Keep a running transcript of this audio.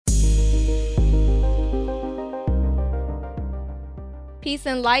Peace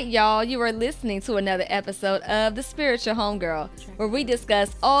and light, y'all. You are listening to another episode of The Spiritual Homegirl, where we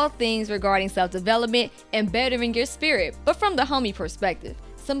discuss all things regarding self-development and bettering your spirit, but from the homie perspective.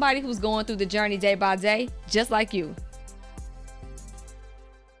 Somebody who's going through the journey day by day, just like you.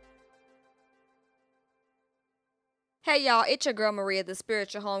 Hey y'all, it's your girl Maria, the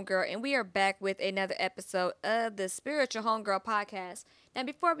Spiritual Homegirl, and we are back with another episode of the Spiritual Homegirl podcast. Now,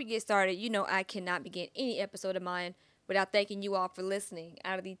 before we get started, you know I cannot begin any episode of mine without thanking you all for listening.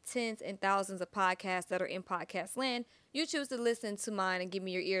 Out of the tens and thousands of podcasts that are in podcast land, you choose to listen to mine and give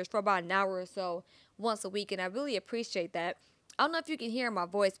me your ears for about an hour or so once a week, and I really appreciate that. I don't know if you can hear my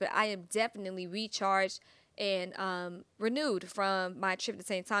voice, but I am definitely recharged and renewed from my trip to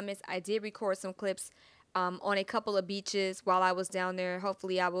St. Thomas. I did record some clips on a couple of beaches while I was down there.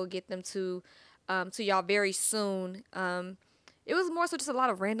 Hopefully I will get them to y'all very soon. It was more so just a lot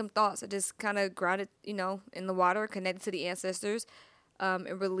of random thoughts. I just kind of grounded, in the water, connected to the ancestors,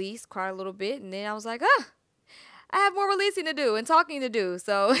 and released, cried a little bit. And then I was like, I have more releasing to do and talking to do.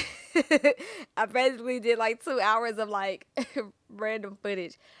 So I basically did like 2 hours of like random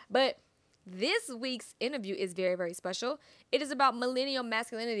footage. But this week's interview is very, very special. It is about millennial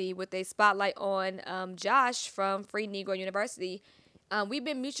masculinity with a spotlight on Josh from Free Negro University. We've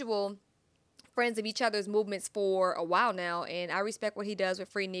been mutual friends of each other's movements for a while now, and I respect what he does with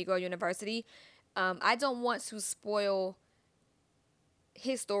Free Negro University. I don't want to spoil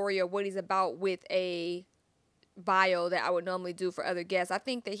his story or what he's about with a bio that I would normally do for other guests. I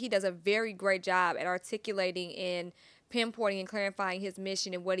think that he does a very great job at articulating and pinpointing and clarifying his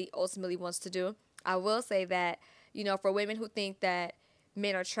mission and what he ultimately wants to do. I will say that, for women who think that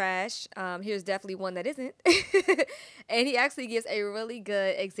men are trash, here's definitely one that isn't. And he actually gives a really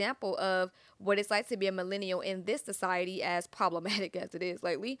good example of what it's like to be a millennial in this society, as problematic as it is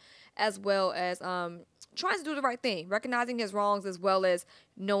lately, as well as trying to do the right thing, recognizing his wrongs, as well as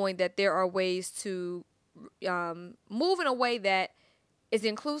knowing that there are ways to move in a way that is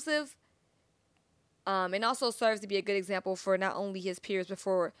inclusive, and also serves to be a good example for not only his peers, but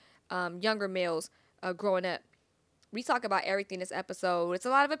for younger males growing up. We talk about everything this episode. It's a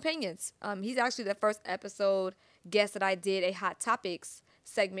lot of opinions. He's actually the first episode guest that I did a Hot Topics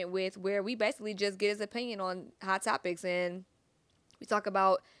segment with, where we basically just get his opinion on hot topics. And we talk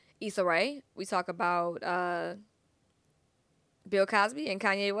about Issa Rae. We talk about Bill Cosby and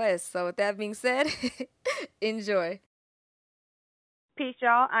Kanye West. So with that being said, enjoy. Peace,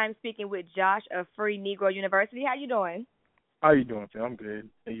 y'all. I'm speaking with Josh of Free Negro University. How you doing? How you doing, Tim? I'm good.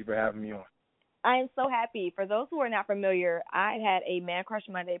 Thank you for having me on. I am so happy. For those who are not familiar, I had a Man Crush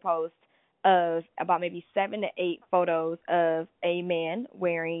Monday post of about maybe 7 to 8 photos of a man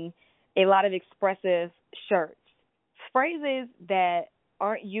wearing a lot of expressive shirts, phrases that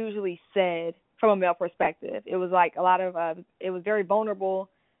aren't usually said from a male perspective. It was like a lot of, it was very vulnerable,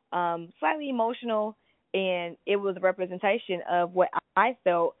 slightly emotional, and it was a representation of what I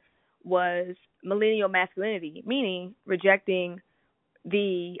felt was millennial masculinity, meaning rejecting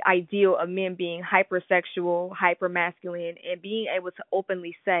the ideal of men being hypersexual, hypermasculine, and being able to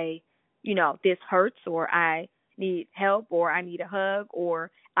openly say, this hurts, or I need help, or I need a hug,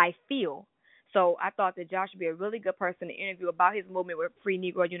 or I feel. So I thought that Josh would be a really good person to interview about his movement with Free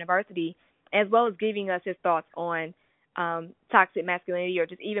Negro University, as well as giving us his thoughts on toxic masculinity, or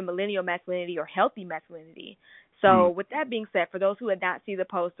just even millennial masculinity, or healthy masculinity. So with that being said, for those who had not seen the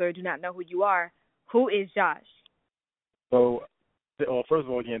poster or do not know who you are, who is Josh? So, first of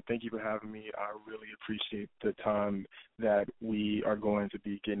all, again, thank you for having me. I really appreciate the time that we are going to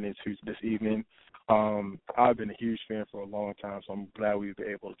be getting into this evening. I've been a huge fan for a long time, so I'm glad we've been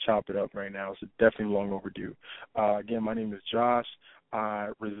able to chop it up right now. It's definitely long overdue. Again, my name is Josh. I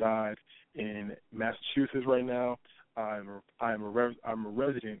reside in Massachusetts right now. I'm a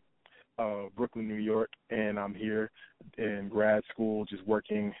resident of Brooklyn, New York, and I'm here in grad school, just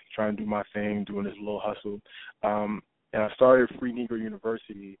working, trying to do my thing, doing this little hustle. And I started Free Negro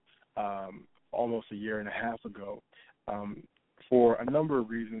University almost a year and a half ago for a number of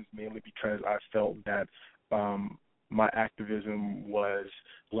reasons, mainly because I felt that my activism was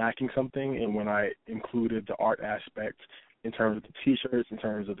lacking something. And when I included the art aspect in terms of the T-shirts, in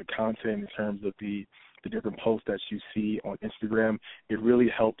terms of the content, in terms of the different posts that you see on Instagram, it really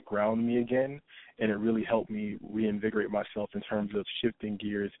helped ground me again, and it really helped me reinvigorate myself in terms of shifting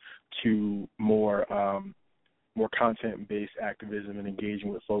gears to more content-based activism and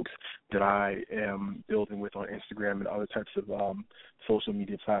engaging with folks that I am building with on Instagram and other types of social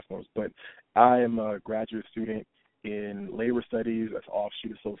media platforms. But I am a graduate student in labor studies, that's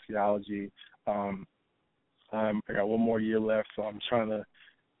offshoot of sociology. I got one more year left, so I'm trying to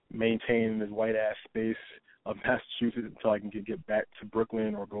maintain this white-ass space of Massachusetts until I can get back to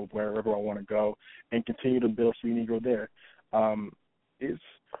Brooklyn or go wherever I want to go and continue to build Free Negro there. It's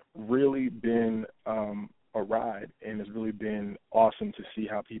really been a ride, and it's really been awesome to see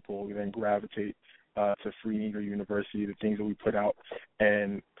how people then gravitate to Free Negro University, the things that we put out.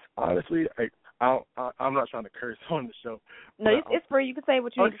 And honestly, I'm not trying to curse on the show. No, it's free. You can say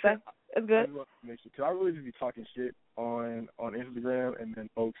what you need to say. It's good. Because I really just be talking shit on Instagram, and then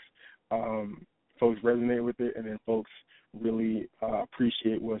folks resonate with it, and then folks really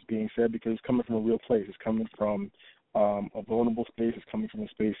appreciate what's being said because it's coming from a real place. It's coming from a vulnerable space. It's coming from a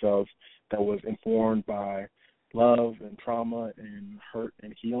space that was informed by love and trauma and hurt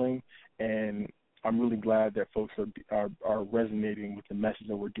and healing. And I'm really glad that folks are resonating with the message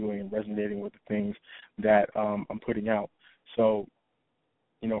that we're doing and resonating with the things that I'm putting out. So,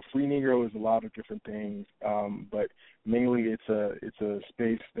 Free Negro is a lot of different things, but mainly it's a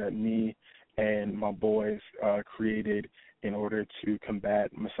space that me and my boys created in order to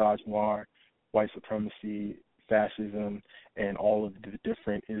combat misogyny, white supremacy, fascism, and all of the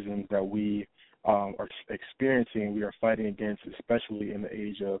different isms that we are experiencing. We are fighting against, especially in the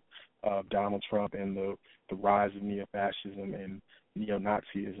age of Donald Trump and the rise of neo-fascism and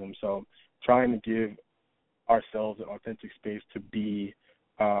neo-Nazism. So trying to give ourselves an authentic space to be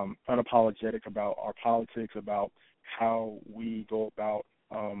unapologetic about our politics, about how we go about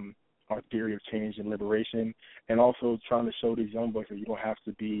our theory of change and liberation, and also trying to show these young boys that you don't have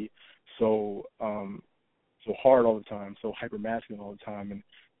to be so hard all the time, so hyper-masculine all the time, and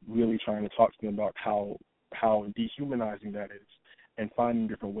really trying to talk to them about how dehumanizing that is and finding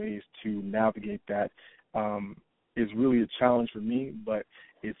different ways to navigate that is really a challenge for me, but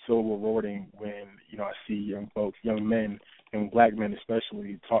it's so rewarding when, I see young folks, young men, and black men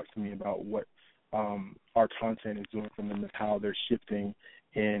especially, talk to me about what our content is doing for them and how they're shifting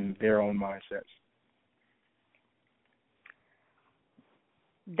in their own mindsets.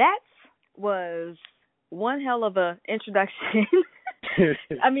 That was one hell of a introduction.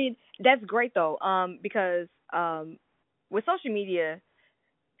 I mean, that's great though, because with social media,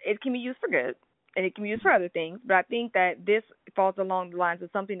 it can be used for good and it can be used for other things. But I think that this falls along the lines of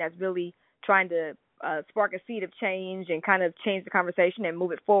something that's really trying to spark a seed of change and kind of change the conversation and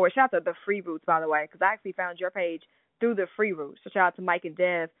move it forward. Shout out to the Free Roots, by the way, because I actually found your page through the Free Roots. So shout out to Mike and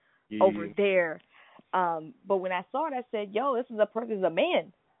Dev over there. But when I saw it, I said, yo, this is a person, this is a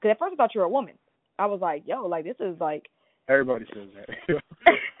man. Because at first I thought you were a woman. I was like, yo, like this is like. Everybody says that.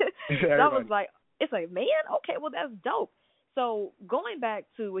 So I was like, it's like, man, okay, well, that's dope. So going back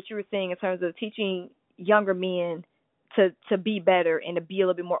to what you were saying in terms of teaching younger men to be better and to be a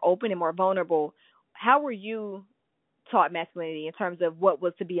little bit more open and more vulnerable, how were you taught masculinity in terms of what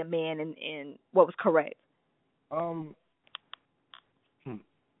was to be a man and what was correct? So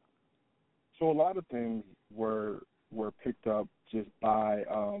a lot of things were picked up just by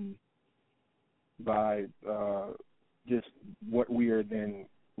just what we are then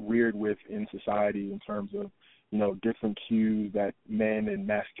reared with in society in terms of, different cues that men and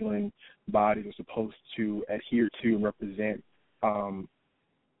masculine bodies are supposed to adhere to and represent. And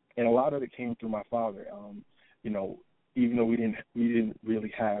a lot of it came through my father. Even though we didn't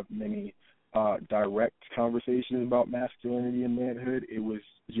really have many direct conversations about masculinity and manhood, it was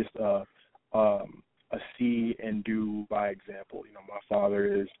just a see and do by example. My father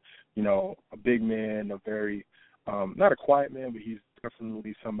is, a big man, a very not a quiet man, but he's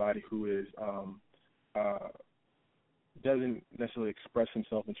definitely somebody who is doesn't necessarily express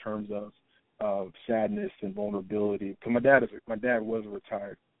himself in terms of sadness and vulnerability. Because my dad was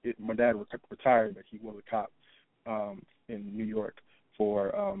retired. My dad retired, but he was a cop in New York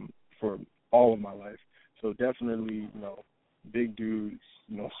for all of my life. So definitely, big dude,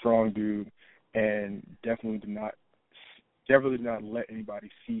 strong dude, and definitely did not let anybody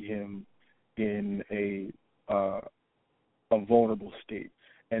see him in a vulnerable state.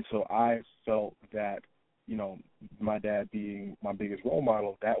 And so I felt that, my dad being my biggest role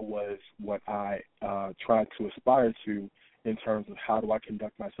model, that was what I tried to aspire to in terms of how do I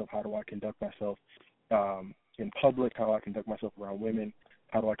conduct myself in public, how do I conduct myself around women,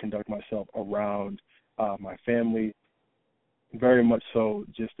 how do I conduct myself around my family. Very much so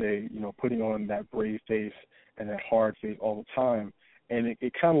just putting on that brave face and that hard face all the time. And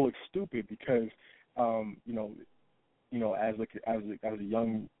it kind of looks stupid because, as a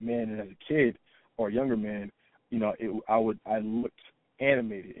young man and as a kid or a younger man, I looked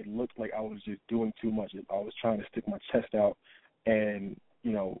animated. It looked like I was just doing too much. I was trying to stick my chest out and,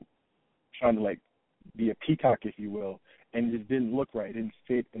 trying to be a peacock, if you will, and it just didn't look right. It didn't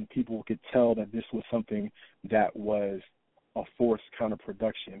fit, and people could tell that this was something that was a forced kind of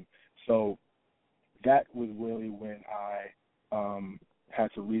production. So that was really when I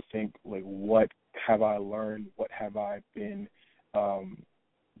had to rethink, like, what have I learned, what have I been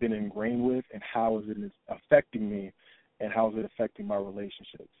ingrained with, and how is it affecting me, and how is it affecting my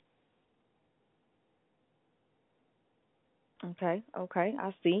relationships. Okay,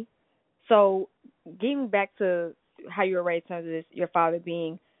 I see. So, getting back to how you were raised in terms of this, your father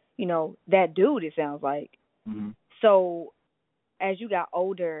being, that dude, it sounds like. Mm-hmm. So, as you got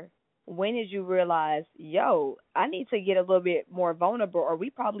older, when did you realize, yo, I need to get a little bit more vulnerable, or we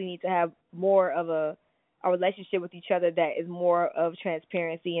probably need to have more of a relationship with each other that is more of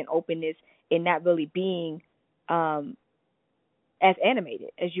transparency and openness, and not really being as animated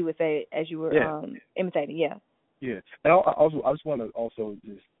as you would say, as you were imitating, yeah. Yeah, and I just want to also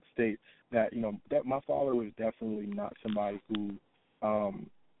just state that that my father was definitely not somebody who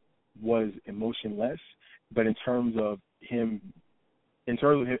was emotionless, but in terms of him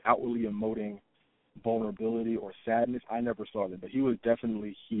outwardly emoting vulnerability or sadness, I never saw that. But he was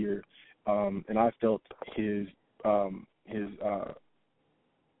definitely here, and I felt his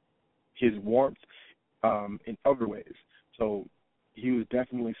warmth in other ways. So he was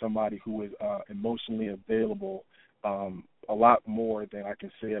definitely somebody who was emotionally available, a lot more than I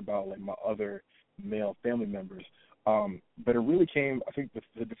can say about like my other male family members. But it really came, I think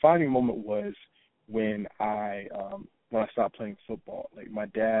the defining moment was when I stopped playing football. Like, my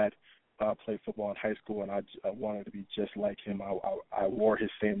dad played football in high school, and I wanted to be just like him. I wore his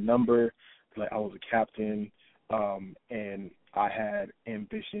same number. Like, I was a captain, and I had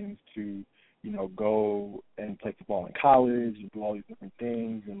ambitions to go and play football in college and do all these different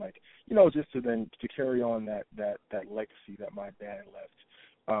things, and just to carry on that legacy that my dad left.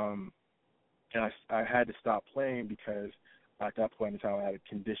 And I had to stop playing because at that point in time I had a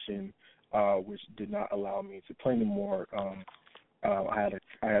condition which did not allow me to play anymore. I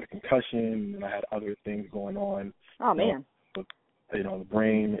had a concussion, and I had other things going on. Oh man. The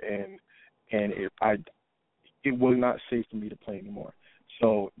brain, and it was not safe for me to play anymore.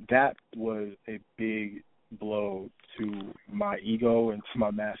 So that was a big blow to my ego and to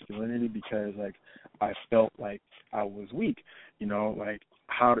my masculinity, because I felt like I was weak.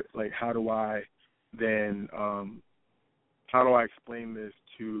 How do I then how do I explain this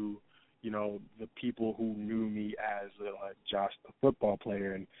to the people who knew me as Josh, the football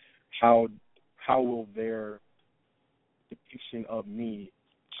player, and how will their depiction of me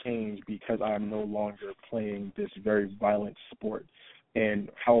change because I'm no longer playing this very violent sport? And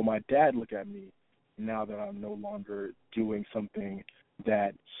how will my dad look at me now that I'm no longer doing something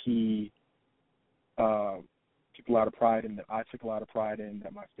that he took a lot of pride in, that I took a lot of pride in,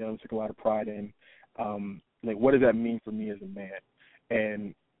 that my family took a lot of pride in? What does that mean for me as a man?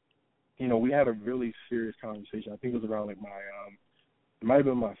 And we had a really serious conversation. I think it was around it might have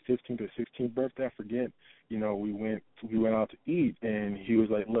been my 15th or 16th birthday, I forget. We went out to eat, and he was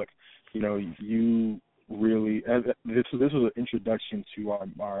like, look, you really, this was an introduction to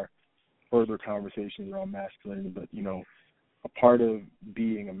our further conversations around masculinity, but a part of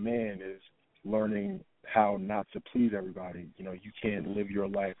being a man is learning how not to please everybody. You can't live your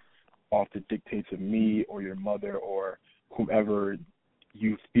life off the dictates of me or your mother or whomever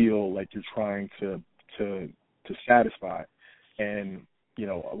you feel like you're trying to satisfy. And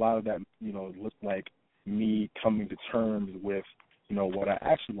a lot of that looked like me coming to terms with what I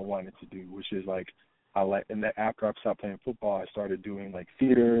actually wanted to do, which is and that after I stopped playing football, I started doing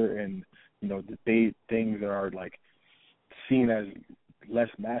theater and debate, things that are seen as less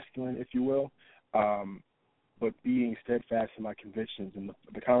masculine, if you will. But being steadfast in my convictions, and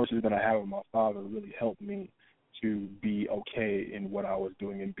the conversations that I had with my father really helped me to be okay in what I was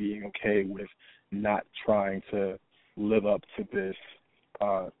doing, and being okay with not trying to live up to this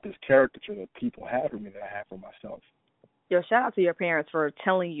caricature that people have for me that I have for myself. Yo, shout out to your parents for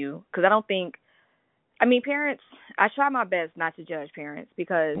telling you, because parents, I try my best not to judge parents,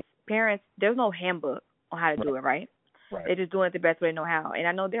 because parents, there's no handbook on how to do it, right? Right. They're just doing it the best way they know how. And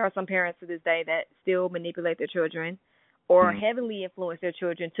I know there are some parents to this day that still manipulate their children or heavily influence their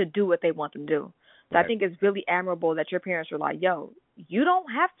children to do what they want them to do. So right. I think it's really admirable that your parents were like, yo, you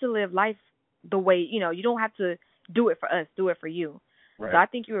don't have to live life the way, you don't have to do it for us, do it for you. Right. So I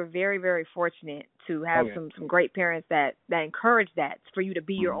think you were very, very fortunate to have some great parents that encourage that for you to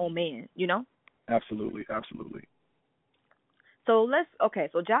be your own man, Absolutely. So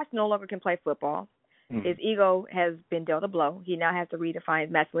so Josh no longer can play football. His ego has been dealt a blow. He now has to redefine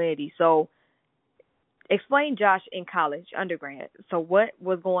his masculinity. So explain Josh in college, undergrad. So what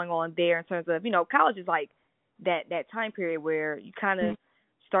was going on there in terms of, college is like that time period where you kind of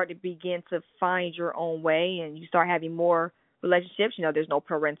start to begin to find your own way, and you start having more relationships. There's no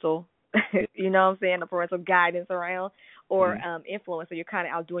parental you know what I'm saying, a parental guidance around, or influence, so you're kind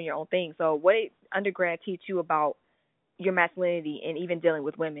of out doing your own thing. So what did undergrad teach you about your masculinity and even dealing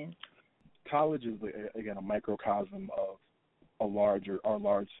with women? College is, again, a microcosm of large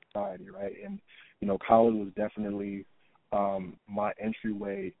society, right? And, college was definitely my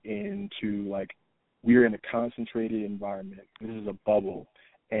entryway into, like, we're in a concentrated environment. This is a bubble.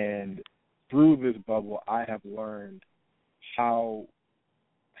 And through this bubble, I have learned how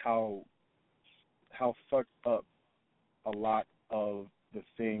fucked up a lot of the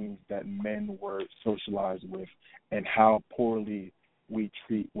things that men were socialized with, and how poorly we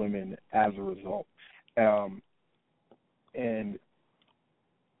treat women as a result. And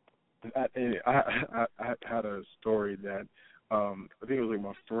I had a story that I think it was like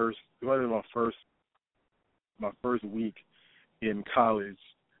my first week in college.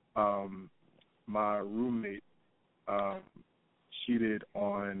 My roommate cheated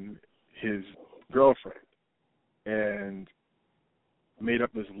on his girlfriend and made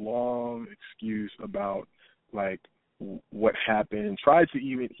up this long excuse about, like, what happened, and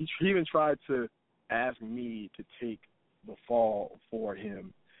he even tried to ask me to take the fall for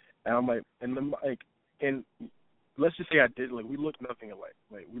him. And I'm like, and let's just say I did. Like, we looked nothing alike.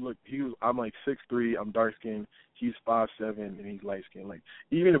 Like, I'm like 6'3", I'm dark skinned, he's 5'7", and he's light skinned. Like,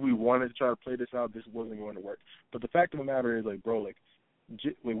 even if we wanted to try to play this out, this wasn't going to work. But the fact of the matter is, like, bro, like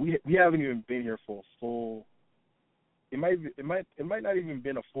we haven't even been here for a full. It might not even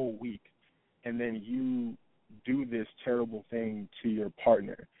been a full week, and then you do this terrible thing to your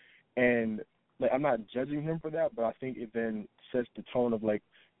partner. And, like, I'm not judging him for that, but I think it then sets the tone of, like,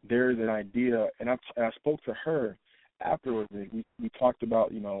 there's an idea, and I spoke to her afterwards. We talked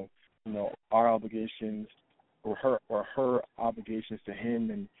about our obligations, or her obligations to him,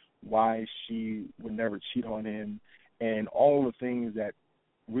 and why she would never cheat on him, and all the things that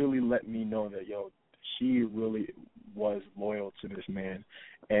really let me know that she really was loyal to this man.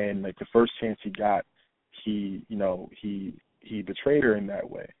 And, like, the first chance he got, he betrayed her in that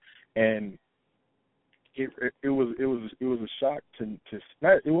way. And it was a shock to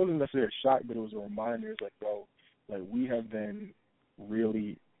not, it wasn't necessarily a shock, but it was a reminder. It's like, bro, like, we have been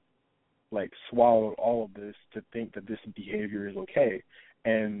really, like, swallowed all of this to think that this behavior is okay.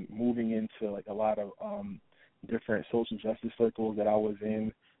 And moving into, like, a lot of different social justice circles that I was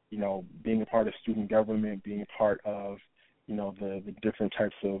in, being a part of student government, being a part of, the different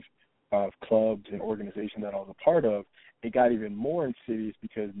types of clubs and organizations that I was a part of, it got even more insidious,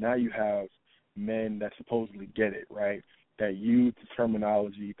 because now you have men that supposedly get it, right? That use the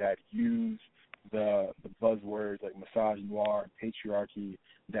terminology, that use the buzzwords like misogynoir, patriarchy,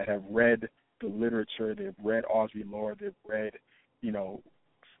 that have read the literature, they've read Audre Lorde, they've read,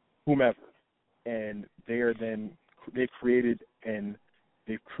 whomever, and they've created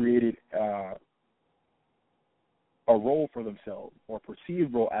a role for themselves, or a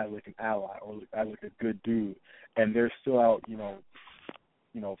perceived role as, like, an ally, or as, like, a good dude, and they're still out,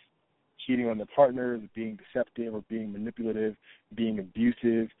 cheating on their partners, being deceptive, or being manipulative, being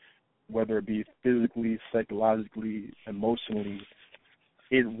abusive, whether it be physically, psychologically, emotionally.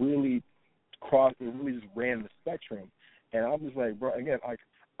 It really just ran the spectrum. And I'm just like, bro, again, like,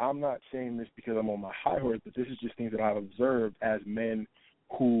 I'm not saying this because I'm on my high horse, but this is just things that I've observed as men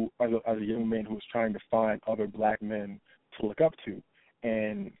as a young man who was trying to find other black men to look up to.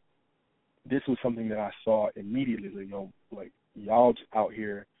 And this was something that I saw immediately, like, y'all just out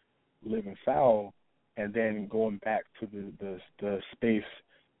here living foul, and then going back to the space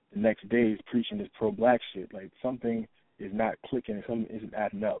the next day is preaching this pro-black shit. Like, something is not clicking, and something isn't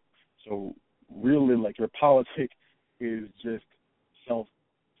adding up. So really, like, your politic is just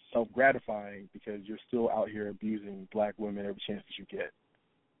self-gratifying, because you're still out here abusing black women every chance that you get.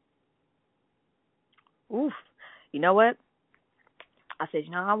 Oof. You know what? I said,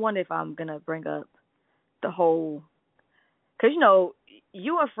 I wonder if I'm going to bring up the whole, because,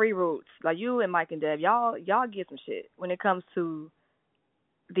 you and Free Roots, like you and Mike and Dev, y'all get some shit when it comes to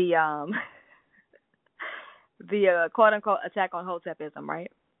the the quote unquote attack on Hotepism,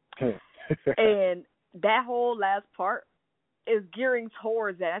 right? And that whole last part is gearing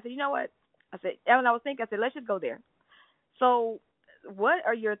towards that. I said, you know what? I said, and I was thinking, let's just go there. So, what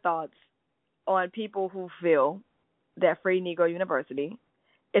are your thoughts on people who feel that Free Negro University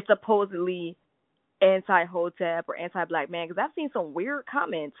is supposedly anti-Hotep or anti-black man? Because I've seen some weird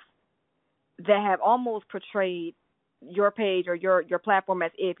comments that have almost portrayed your page or your platform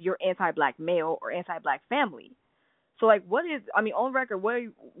as if you're anti-black male or anti-black family. So, like, on record,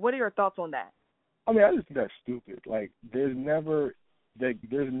 what are your thoughts on that? I mean, I just think that's stupid. Like, there's never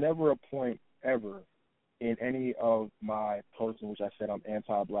a point ever in any of my posts in which I said I'm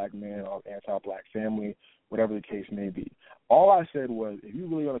anti-black man or anti-black family, whatever the case may be. All I said was, if you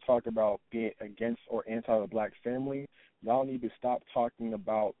really want to talk about being against or anti the black family, y'all need to stop talking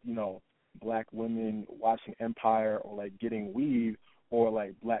about, black women watching Empire or like getting weave or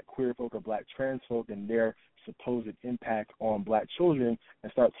like black queer folk or black trans folk and their supposed impact on black children,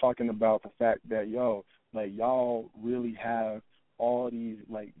 and start talking about the fact that, y'all really have all these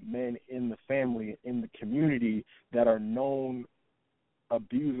like men in the family, in the community that are known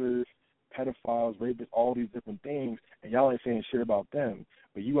abusers, pedophiles, rapists, all these different things, and y'all ain't saying shit about them.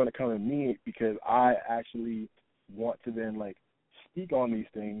 But you want to come at me because I actually want to then like speak on these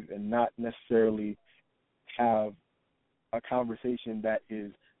things and not necessarily have a conversation that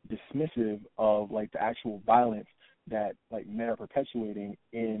is dismissive of like the actual violence that like men are perpetuating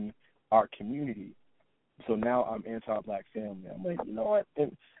in our community. So now I'm anti-black family. I'm like, you know what?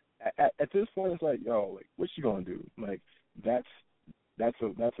 And at this point, it's like, like, what you gonna do? Like, that's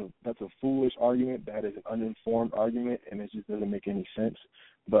a foolish argument. That is an uninformed argument, and it just doesn't make any sense.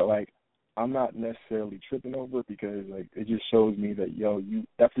 But like, I'm not necessarily tripping over it because like it just shows me that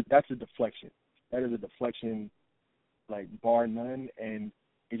that's a deflection. That is a deflection, like bar none, and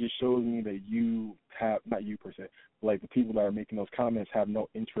it just shows me that you have, not you per se, like the people that are making those comments have no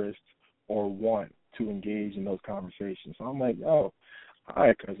interest or want to engage in those conversations. So I'm like, all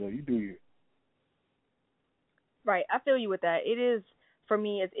right, cuz you do you. Right, I feel you with that. It is, for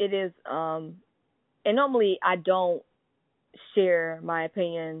me, it is, and normally I don't share my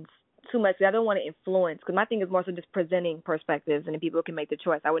opinions too much because I don't want to influence, because my thing is more so just presenting perspectives and then people can make the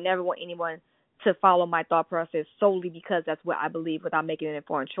choice. I would never want anyone to follow my thought process solely because that's what I believe without making an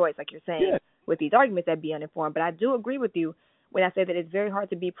informed choice, like you're saying, with these arguments that be uninformed. But I do agree with you when I say that it's very hard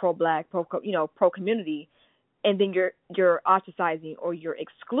to be pro-black, pro-community, and then you're ostracizing or you're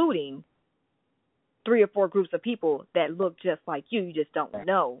excluding 3 or 4 groups of people that look just like you. You just don't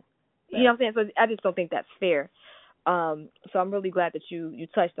know. You know what I'm saying? So I just don't think that's fair. So I'm really glad that you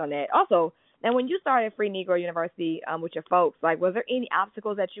touched on that. Also, now when you started Free Negro University with your folks, like, was there any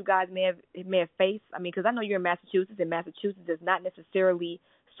obstacles that you guys may have faced? I mean, because I know you're in Massachusetts, and Massachusetts is not necessarily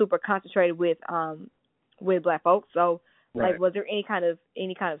super concentrated with black folks. So, like, was there any kind of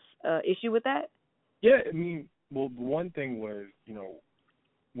issue with that? Yeah, I mean, well, the one thing was,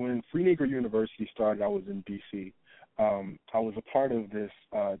 when Free Negro University started, I was in D.C. I was a part of this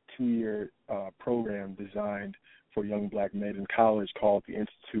 2-year program designed for young black men in college called the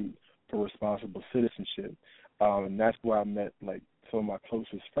Institute for Responsible Citizenship, and that's where I met like some of my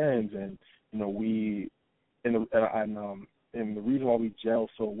closest friends, and and the reason why we gel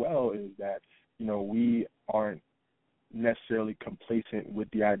so well is that we aren't necessarily complacent with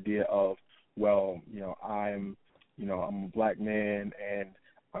the idea of, I'm a black man and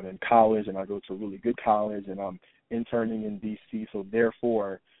I'm in college and I go to a really good college and I'm interning in D.C., so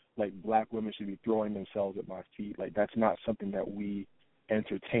therefore, like, black women should be throwing themselves at my feet. Like, that's not something that we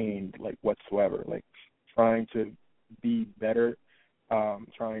entertained, like, whatsoever. Like, trying to be better,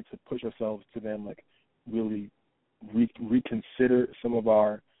 trying to push ourselves to then, like, really reconsider some of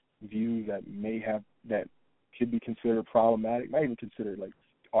our views that could be considered problematic, not even considered, like,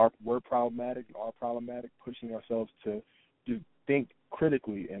 were problematic, pushing ourselves to just think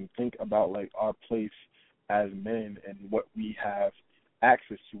critically and think about, like, our place as men and what we have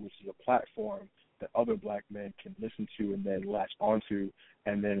access to, which is a platform that other black men can listen to and then latch onto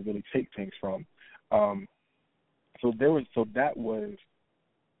and then really take things from. So that was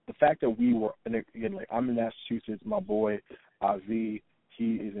the fact that we were, and again, like, I'm in Massachusetts, my boy Azi,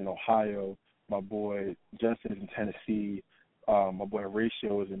 he is in Ohio, my boy Justin is in Tennessee, my boy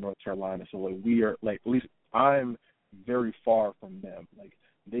Ratio is in North Carolina. So like we are, like, at least I'm very far from them. Like,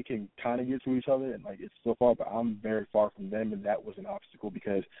 they can kind of get to each other, and like it's so far, but I'm very far from them, and that was an obstacle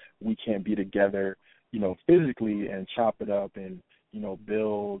because we can't be together, physically and chop it up and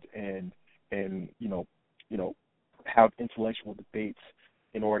build and have intellectual debates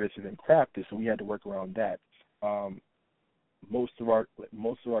in order to then craft this. So we had to work around that. Most of our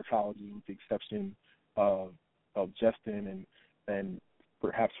colleges, with the exception of Justin and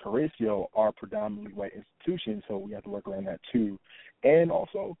perhaps Horatio, are predominantly white institutions, so we have to work around that too. And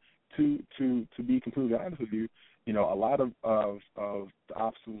also, to be completely honest with you, a lot of the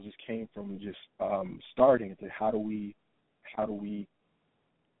obstacles just came from just starting. It's like, how do we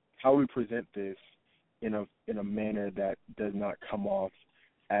present this in a manner that does not come off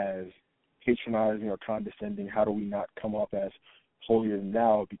as patronizing or condescending? How do we not come off as holier than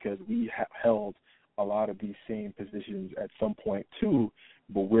thou? Because we held a lot of these same positions at some point too,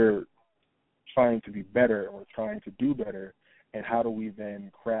 but we're trying to be better or trying to do better. And how do we then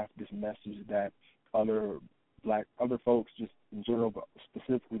craft this message that other folks just in general, but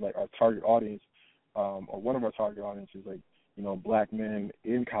specifically like our target audience, or one of our target audiences, like, you know, Black men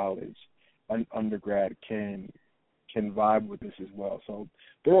in college, undergrad can vibe with this as well. So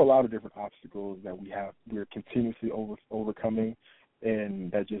there are a lot of different obstacles that we're continuously overcoming,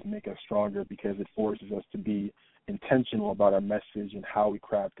 and that just make us stronger because it forces us to be intentional about our message and how we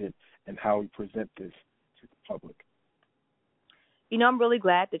craft it and how we present this to the public. You know, I'm really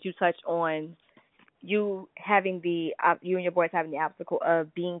glad that you touched on you and your boys having the obstacle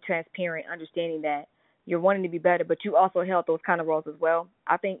of being transparent, understanding that you're wanting to be better, but you also held those kind of roles as well.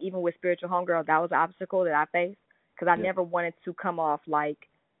 I think even with Spiritual Homegirl, that was an obstacle that I faced because I never wanted to come off like,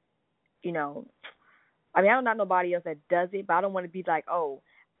 you know, I mean, I don't know nobody else that does it, but I don't want to be like, oh,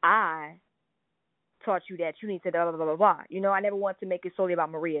 I taught you that you need to blah, blah, blah, blah, blah. You know, I never wanted to make it solely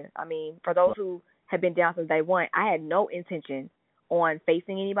about Maria. I mean, for those who have been down since day one, I had no intention on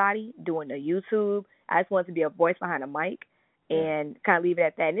facing anybody, doing the YouTube. I just wanted to be a voice behind a mic and kind of leave it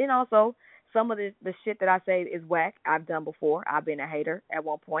at that. And then also, some of the shit that I say is whack. I've done before. I've been a hater at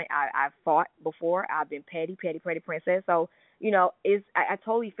one point. I've fought before. I've been petty princess. So, you know, I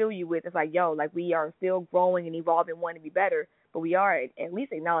totally feel you with, it's like, yo, like we are still growing and evolving, wanting to be better, but we are at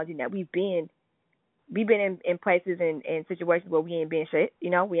least acknowledging that we've been in places and situations where we ain't been shit, you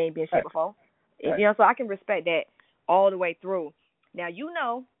know, we ain't been shit before. Right. You know, so I can respect that all the way through. Now, you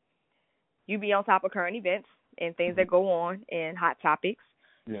know, you be on top of current events and things that go on and hot topics.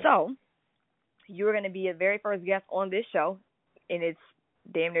 Yeah. So you're going to be a very first guest on this show, and it's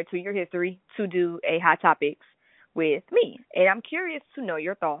damn near 2-year history to do a hot topics with me. And I'm curious to know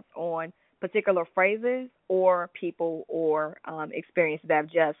your thoughts on particular phrases or people or experiences that have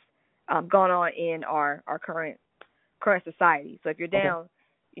just gone on in our current society. So if you're down,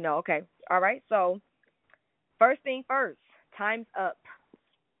 you know, okay. All right. So first thing first, time's up.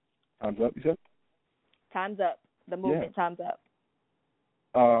 Time's up, you said? Time's up. The movement, time's up.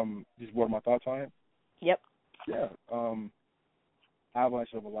 Just what are my thoughts on it? Yep. Yeah. I have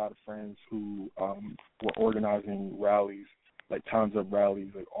actually have a lot of friends who were organizing rallies, like Time's Up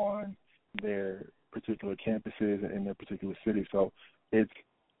rallies, like on their particular campuses and in their particular city. So it's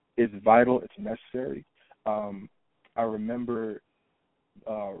vital, it's necessary. I remember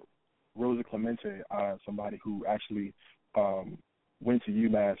Rosa Clemente, somebody who actually went to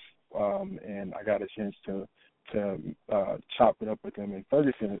UMass, and I got a chance to chop it up with him in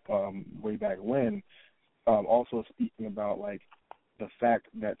Ferguson way back when, also speaking about like the fact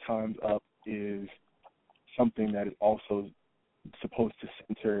that Time's Up is something that is also supposed to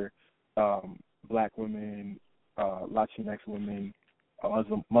center Black women, Latinx women,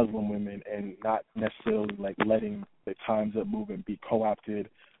 Muslim women, and not necessarily like letting the Time's Up movement be co-opted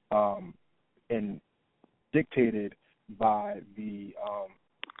and dictated by the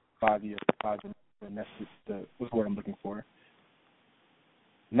what's the word I'm looking for?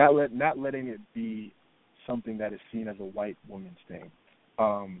 Not letting it be something that is seen as a white woman's thing.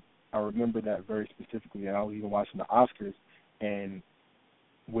 I remember that very specifically, and I was even watching the Oscars, and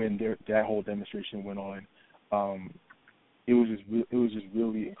when that whole demonstration went on, it was just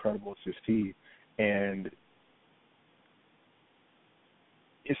really incredible to see, and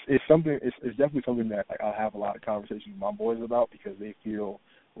it's definitely something that like, I'll have a lot of conversations with my boys about because they feel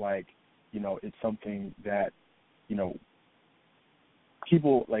like, you know, it's something that, you know,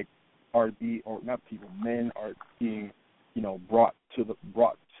 people like men are being, you know, brought to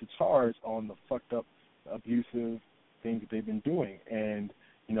charge on the fucked up, abusive things that they've been doing, and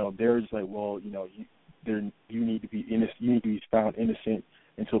you know they're just like, well, you know, you need to be innocent, you need to be found innocent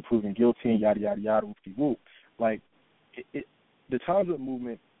until proven guilty, and yada yada yada, whoop. Like the Time's Up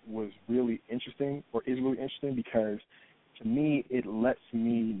movement was really interesting, or is really interesting, because to me it lets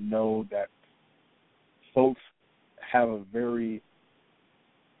me know that folks have a very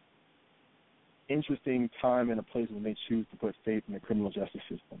interesting time and a place when they choose to put faith in the criminal justice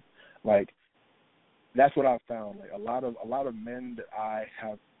system. Like that's what I've found. Like a lot of men that I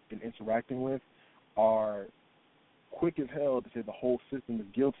have been interacting with are quick as hell to say the whole system is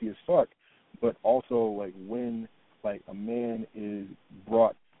guilty as fuck, but also like when like a man is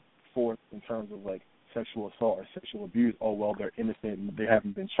brought forth in terms of like sexual assault or sexual abuse, oh well, they're innocent and they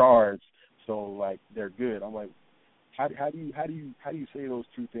haven't been charged, so like they're good. I'm like, how do you say those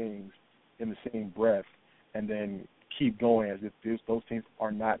two things in the same breath and then keep going as if those things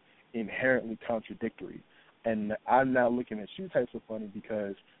are not inherently contradictory? And I'm not looking at you types of funny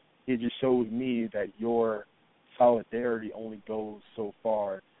because it just shows me that your solidarity only goes so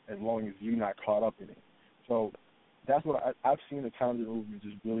far as long as you're not caught up in it. So that's what I've seen the Time's Up movement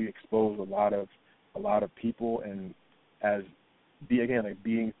just really expose a lot of people, and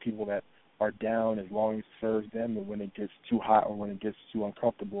being people that are down as long as it serves them, and when it gets too hot or when it gets too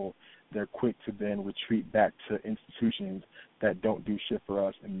uncomfortable, they're quick to then retreat back to institutions that don't do shit for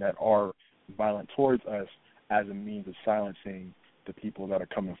us and that are violent towards us as a means of silencing the people that are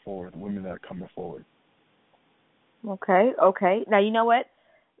coming forward, the women that are coming forward. Okay. Now, you know what?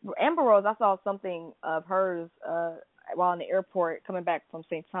 Amber Rose, I saw something of hers while in the airport coming back from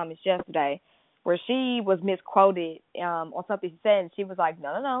St. Thomas yesterday, where she was misquoted on something she said, and she was like,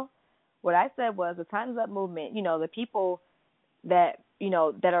 no. What I said was the Time's Up movement, the people that,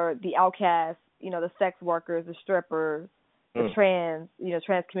 that are the outcasts, the sex workers, the strippers, the trans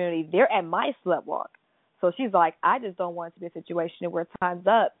community, they're at my slut walk. So she's like, I just don't want it to be a situation where Time's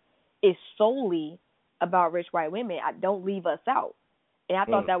Up is solely about rich white women. Don't leave us out. And I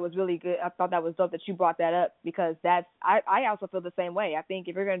thought that was really good. I thought that was dope that you brought that up, because I also feel the same way. I think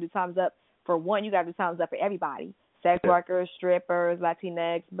if you're going to do Time's Up for one, you got to do Time's Up for everybody. Sex workers, strippers,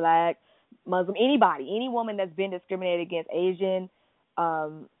 Latinx, Black, Muslim, anybody, any woman that's been discriminated against, Asian,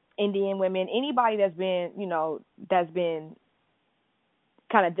 Indian women, anybody that's been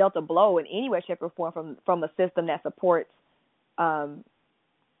kind of dealt a blow in any way, shape, or form from a system that supports a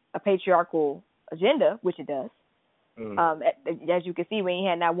patriarchal agenda, which it does. As you can see, we ain't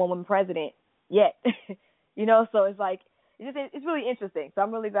had not one woman president yet. So it's like it's really interesting. So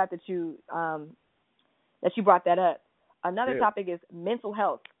I'm really glad that you brought that up. Another topic is mental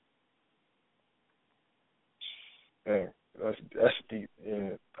health. Man, that's deep.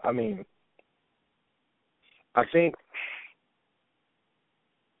 Yeah. I mean, I think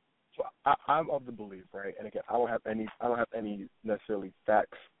I'm of the belief, right? And again, I don't have any necessarily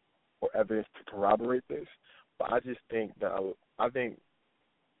facts or evidence to corroborate this, but I just think that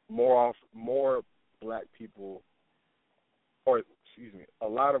more Black people, a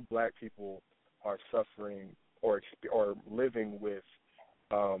lot of Black people are suffering or living with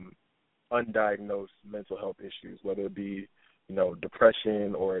undiagnosed mental health issues, whether it be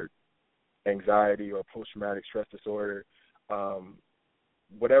depression or anxiety or post-traumatic stress disorder,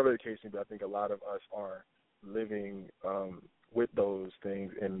 whatever the case may be. I think a lot of us are living with those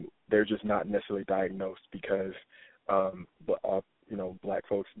things, and they're just not necessarily diagnosed because Black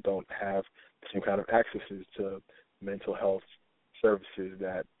folks don't have the same kind of accesses to mental health services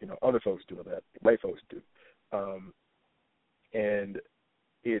that other folks do, that white folks do, and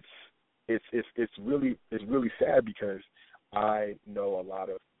it's really sad, because I know a lot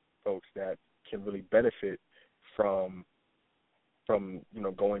of folks that can really benefit from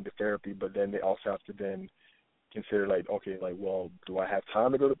going to therapy, but then they also have to then consider well, do I have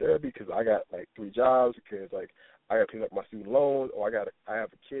time to go to therapy because I got 3 jobs, because I got to pay up my student loans, or I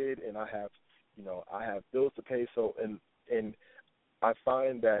have a kid and I have bills to pay. So and I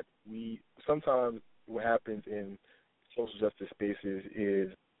find that sometimes what happens in social justice spaces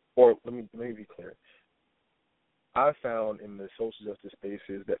is, or let me be clear. I found in the social justice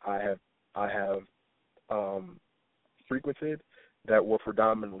spaces that I have frequented that were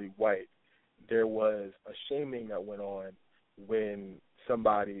predominantly white, there was a shaming that went on when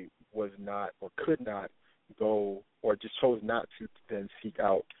somebody was not or could not go, or just chose not to then seek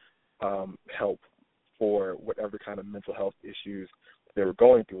out help for whatever kind of mental health issues they were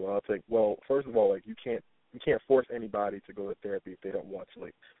going through. I was like, well, first of all, you can't force anybody to go to therapy if they don't want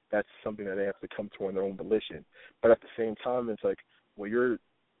to. That's something that they have to come to on their own volition. But at the same time, it's while you're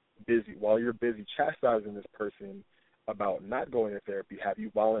busy chastising this person about not going to therapy, have you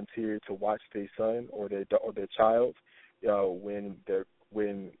volunteered to watch their son or their child when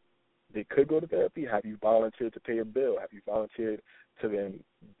they could go to therapy? Have you volunteered to pay a bill? Have you volunteered to then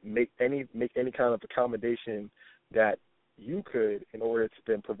make any kind of accommodation that you could, in order to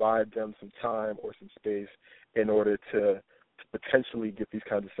then provide them some time or some space in order to potentially get these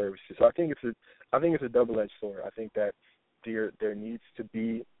kinds of services? So I think it's a double-edged sword. I think that there needs to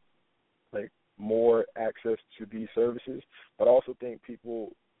be more access to these services, but I also think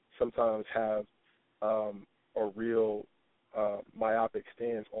people sometimes have a real myopic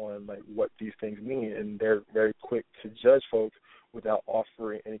stance on what these things mean, and they're very quick to judge folks without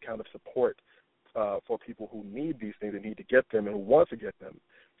offering any kind of support for people who need these things and need to get them and who want to get them.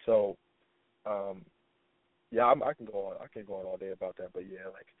 So, I can go on. I can go on all day about that, but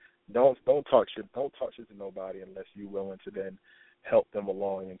don't talk shit. Don't talk shit to nobody unless you're willing to then help them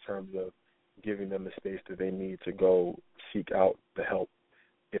along in terms of giving them the space that they need to go seek out the help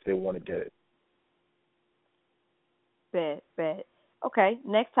if they want to get it. Bet. Okay,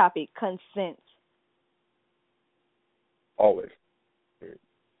 next topic, consent. Always.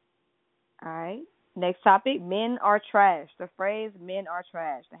 All right. Next topic, men are trash. The phrase men are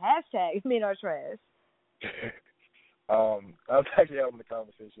trash. The hashtag men are trash. I was actually having a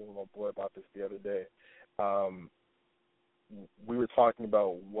conversation with my boy about this the other day. We were talking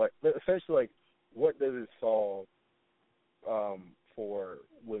about essentially like what does it solve for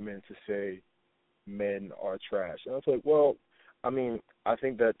women to say men are trash? And I was like, well, I mean, I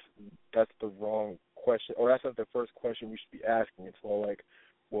think that's the wrong question, or that's not the first question we should be asking. It's more like,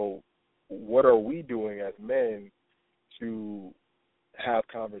 well, what are we doing as men to have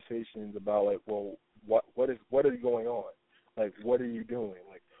conversations about, like, well, what is going on? Like, what are you doing?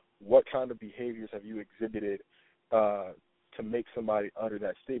 Like, what kind of behaviors have you exhibited to make somebody utter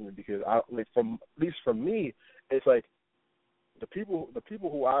that statement? Because at least from me, it's like the people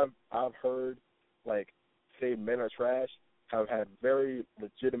who I've heard like say men are trash have had very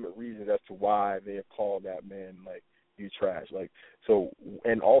legitimate reasons as to why they have called that man like you trash. Like, so,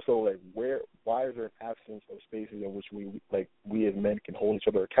 and also like why is there an absence of spaces in which we as men can hold each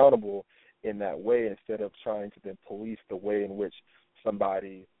other accountable in that way, instead of trying to then police the way in which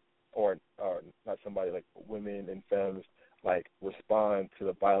somebody or not somebody, like women and femmes, like respond to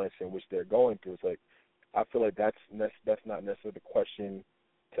the violence in which they're going through. It's like, I feel like that's not necessarily the question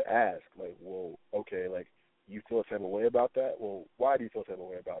to ask. Like, well, okay, like, you feel a type of way about that? Well, why do you feel a type of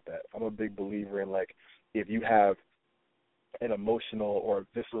way about that? I'm a big believer in, like, if you have an emotional or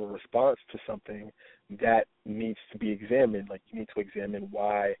visceral response to something, that needs to be examined. Like, you need to examine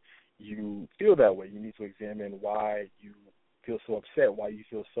why you feel that way. You need to examine why you feel so upset, why you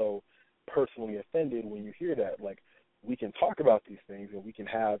feel so personally offended when you hear that. Like, we can talk about these things and we can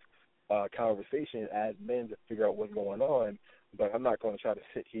have a conversation as men to figure out what's going on, but I'm not going to try to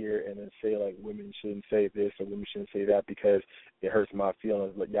sit here and then say, like, women shouldn't say this or women shouldn't say that because it hurts my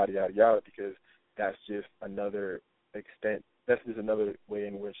feelings, like, yada, yada, yada, because that's just another way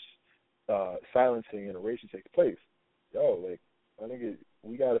in which silencing in a relationship takes place. Like, I think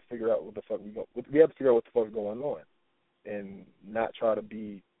we got to figure out what the fuck we have to figure out what the fuck is going on, and not try to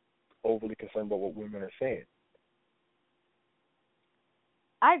be overly concerned about what women are saying.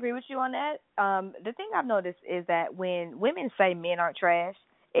 I agree with you on that. The thing I've noticed is that when women say men aren't trash,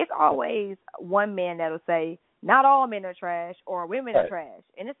 it's always one man that'll say not all men are trash or women are trash,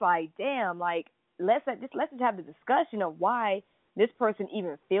 and it's like, damn, like let's just have the discussion of why this person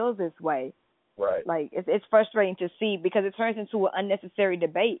even feels this way. Right. Like it's frustrating to see, because it turns into an unnecessary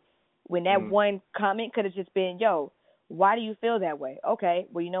debate when that one comment could have just been, yo, why do you feel that way? Okay,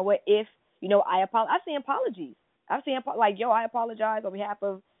 well, you know what? If I've seen apologies. I've seen like, yo, I apologize on behalf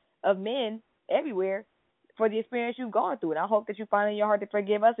of men everywhere for the experience you've gone through, and I hope that you find in your heart to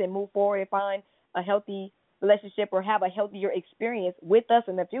forgive us and move forward and find a healthy relationship or have a healthier experience with us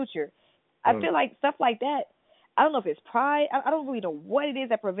in the future. I feel like stuff like that, I don't know if it's pride. I don't really know what it is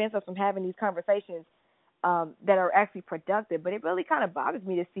that prevents us from having these conversations that are actually productive, but it really kind of bothers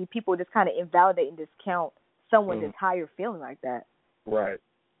me to see people just kind of invalidate and discount someone's entire feeling like that. Right.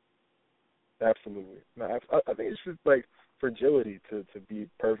 Absolutely. No, I think it's just like fragility. To be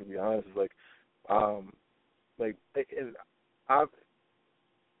perfectly honest, is like, I've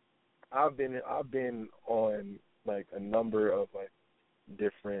been on like a number of like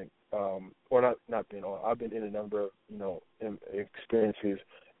different or not been on. I've been in a number of experiences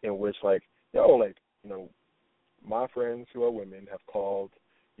in which like my friends who are women have called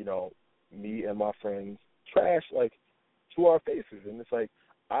me and my friends trash, like, to our faces, and it's like,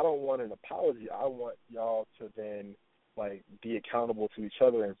 I don't want an apology. I want y'all to then, like, be accountable to each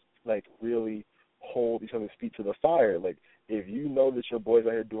other and, like, really hold each other's feet to the fire. Like, if you know that your boy's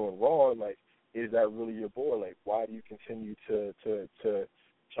out here doing wrong, like, is that really your boy? Like, why do you continue to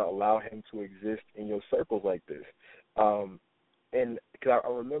allow him to exist in your circles like this? And because I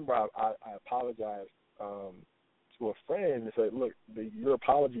remember I apologized to a friend and said, look, your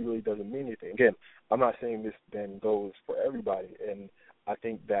apology really doesn't mean anything. Again, I'm not saying this then goes for everybody, and I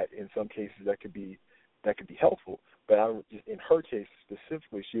think that in some cases that could be helpful. But in her case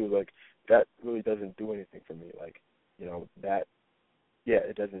specifically, she was like, that really doesn't do anything for me. Like,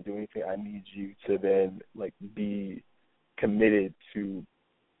 it doesn't do anything. I need you to then, like, be committed to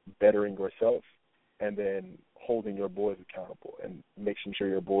bettering yourself and then holding your boys accountable and making sure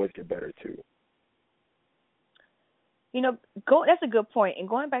your boys get better too. That's a good point. And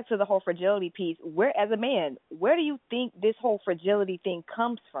going back to the whole fragility piece, as a man, where do you think this whole fragility thing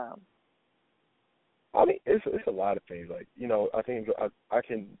comes from? I mean, it's a lot of things. Like, I think I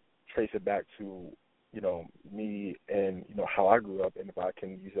can trace it back to, me and, how I grew up, and if I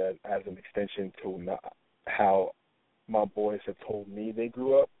can use that as an extension to how my boys have told me they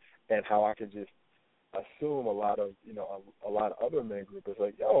grew up, and how I could just assume a lot of other men grew up. It's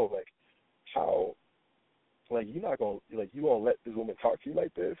like, yo, like, how, like, you're not going to, like, you won't let this woman talk to you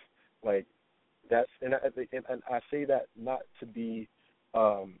like this? Like, that's and I say that not to be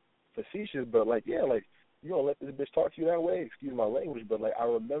facetious, but like, yeah, like, you gonna let this bitch talk to you that way? Excuse my language, but like, I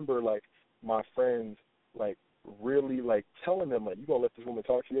remember like my friends like really like telling them like, you gonna let this woman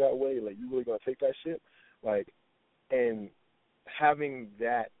talk to you that way? Like, you really gonna take that shit? Like, and having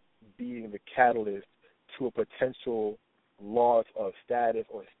that being the catalyst to a potential loss of status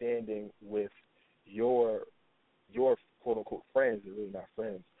or standing with your quote unquote friends, they're really not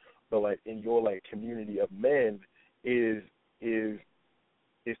friends, but like in your like community of men is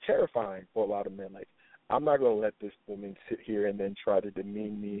terrifying for a lot of men. Like, I'm not gonna let this woman sit here and then try to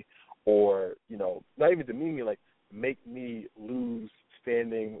demean me, or, you know, not even demean me, like make me lose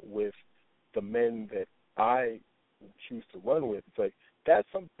standing with the men that I choose to run with. It's like that's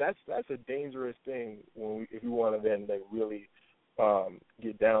a dangerous thing if we want to then like really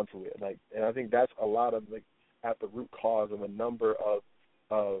get down to it. Like, and I think that's a lot of like at the root cause of a number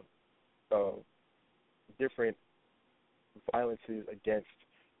of different violences against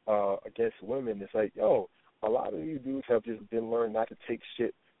women. It's like, yo, a lot of these dudes have just been learned not to take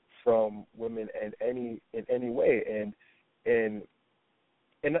shit from women in any way, and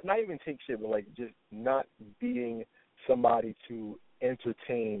not even take shit, but like just not being somebody to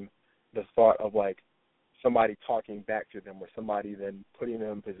entertain the thought of like somebody talking back to them, or somebody then putting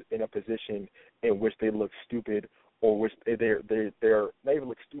them in a position in which they look stupid, or which they're not even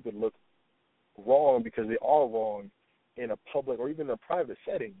look stupid, look wrong, because they are wrong in a public or even a private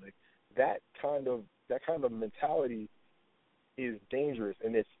setting. Like that kind of mentality is dangerous,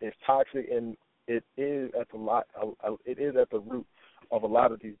 and it's toxic, and it is at the root of a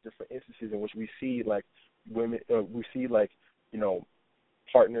lot of these different instances in which we see like women, we see like, you know,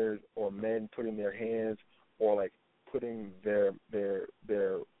 partners or men putting their hands, or like putting their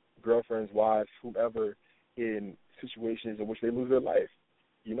girlfriends, wives, whomever, in situations in which they lose their life.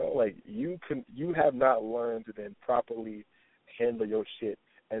 You know, like you have not learned to then properly handle your shit,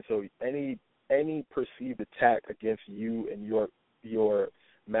 and so any perceived attack against you and your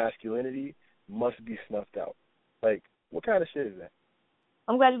masculinity must be snuffed out. Like, what kind of shit is that?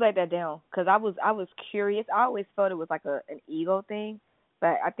 I'm glad you laid that down, because I was curious. I always thought it was like an ego thing,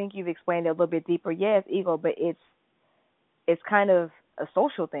 but I think you've explained it a little bit deeper. Yeah, it's ego, but it's kind of a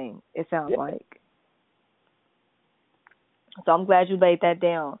social thing, it sounds like. So I'm glad you laid that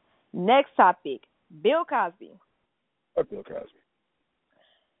down. Next topic, Bill Cosby. Fuck Bill Cosby.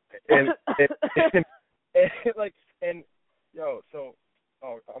 And like, and yo, so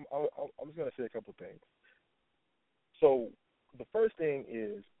I'm just gonna say a couple things. So the first thing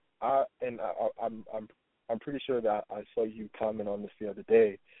is, I'm pretty sure that I saw you comment on this the other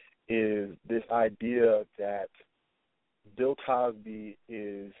day, is this idea that Bill Cosby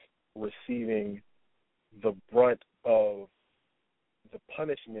is receiving the brunt of the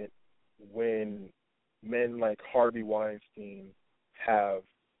punishment when men like Harvey Weinstein have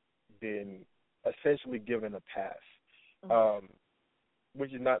been essentially given a pass,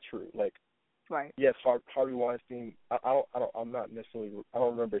 which is not true. Like, right? Yes, Harvey Weinstein. I'm not necessarily. I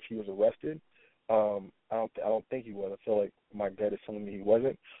don't remember if he was arrested. I don't think he was. I feel like my gut is telling me he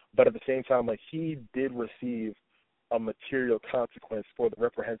wasn't. But at the same time, like, he did receive a material consequence for the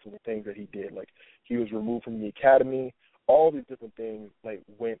reprehensible things that he did. Like, he was removed from the academy. All these different things like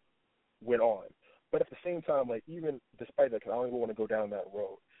went on. But at the same time, like, even despite that, because I don't even want to go down that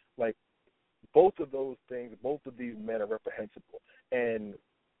road. Like, both of those things, both of these men are reprehensible, and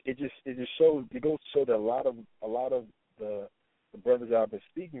it goes to show that a lot of the brothers I've been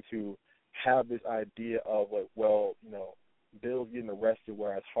speaking to have this idea of like, well, you know, Bill's getting arrested,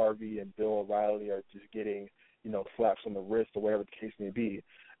 whereas Harvey and Bill O'Reilly are just getting, you know, slaps on the wrist or whatever the case may be.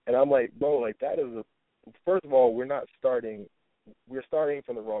 And I'm like, bro, like, that is first of all, we're starting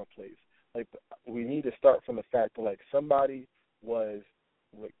from the wrong place. Like, we need to start from the fact that like somebody was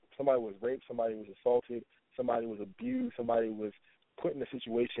raped, somebody was assaulted, somebody was abused, somebody was put in a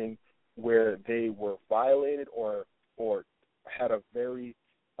situation where they were violated or had a very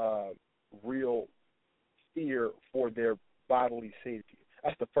real fear for their bodily safety.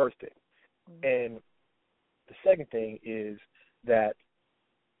 That's the first thing. And the second thing is that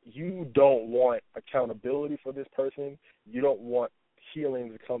you don't want accountability for this person. You don't want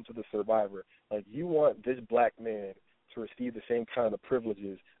healing to come to the survivor. Like, you want this black man to receive the same kind of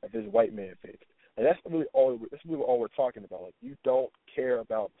privileges that this white man faced. And that's really all we're talking about. Like, you don't care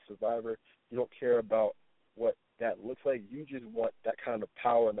about the survivor. You don't care about what that looks like. You just want that kind of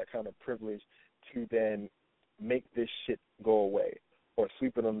power and that kind of privilege to then make this shit go away or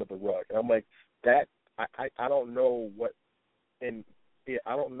sweep it under the rug. And I'm like, that I don't know what, and yeah,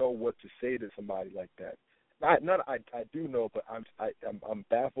 I don't know what to say to somebody like that. I do know, but I'm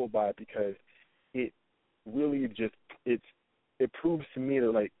baffled by it, because it really just it proves to me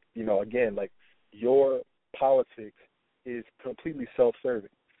that, like, again, like, your politics is completely self-serving.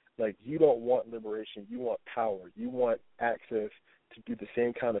 Like, you don't want liberation, you want power, you want access to do the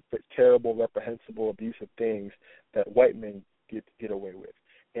same kind of terrible, reprehensible, abusive things that white men get away with.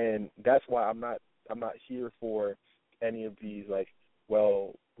 And that's why I'm not here for any of these, like,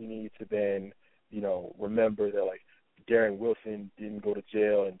 well, we need to then, remember that, like, Darren Wilson didn't go to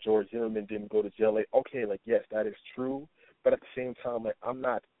jail and George Zimmerman didn't go to jail. Like, okay, like, yes, that is true, but at the same time, like, I'm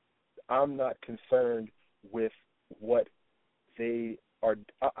not concerned with what they are.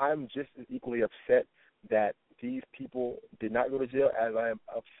 I'm just as equally upset that these people did not go to jail as I am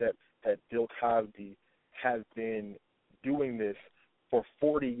upset that Bill Cosby has been doing this for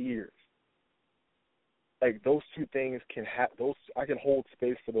 40 years. Like, those two things I can hold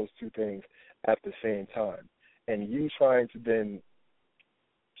space for those two things at the same time. And you trying to then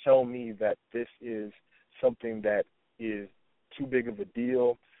tell me that this is something that is too big of a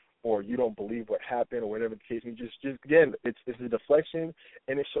deal, or you don't believe what happened, or whatever the case may be, just again, it's a deflection,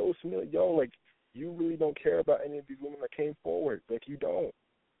 and it shows to me, like, like, you really don't care about any of these women that came forward. Like, you don't.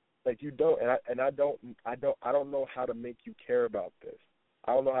 Like, you don't, and I don't know how to make you care about this.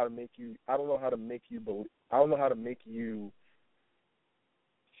 I don't know how to make you believe. I don't know how to make you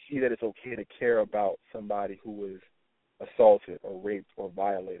see that it's okay to care about somebody who was assaulted or raped or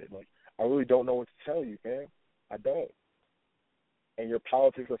violated. Like, I really don't know what to tell you, man. I don't. And your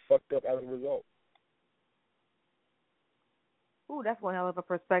politics are fucked up as a result. Ooh, that's one hell of a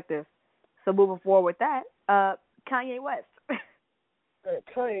perspective. So moving forward with that, Kanye West.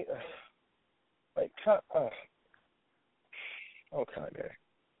 Kanye, Kanye,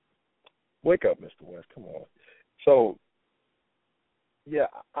 wake up, Mr. West. Come on. So, yeah,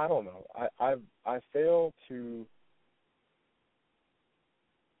 I don't know. I fail to.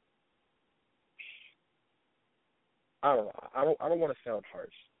 I don't know. I don't want to sound harsh.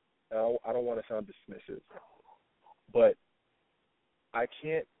 I don't want to sound dismissive, but I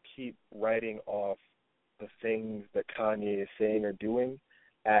can't keep writing off the things that Kanye is saying or doing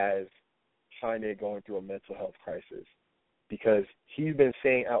as Kanye going through a mental health crisis, because he's been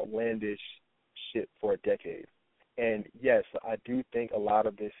saying outlandish shit for a decade. And yes, I do think a lot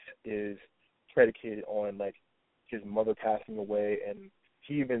of this is predicated on, like, his mother passing away, and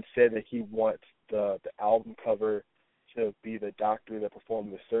he even said that he wants the album cover to be the doctor that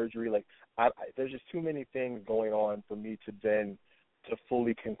performed the surgery. Like, there's just too many things going on for me to then to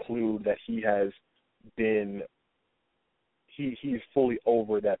fully conclude that he has been he's fully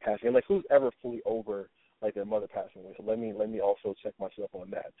over that passing. And, like, who's ever fully over, like, their mother passing away? So let me also check myself on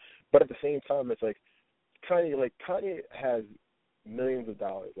that. But at the same time, it's like Kanye has millions of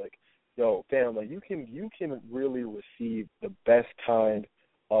dollars. Like, yo, fam, like, you can really receive the best kind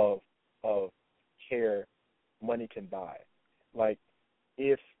of care money can buy. Like,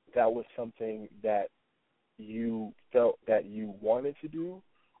 if that was something that you felt that you wanted to do,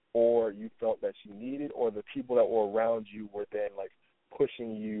 or you felt that you needed, or the people that were around you were then, like,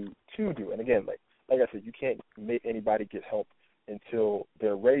 pushing you to do. And again, like I said, you can't make anybody get help until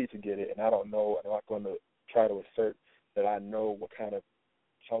they're ready to get it. And I don't know. I'm not going to try to assert that I know what kind of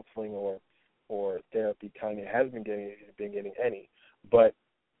counseling or therapy Kanye has been getting any. But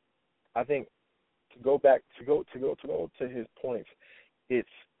I think to go to his points,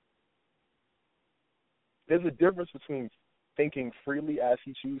 there's a difference between thinking freely as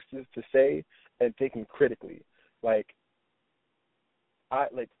he chooses to say and thinking critically. Like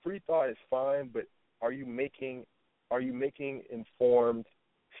free thought is fine, but are you making informed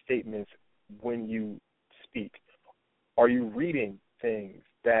statements when you speak? Are you reading things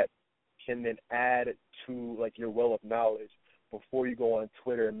that can then add to, like, your well of knowledge before you go on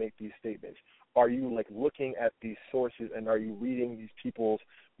Twitter and make these statements? Are you, like, looking at these sources, and are you reading these people's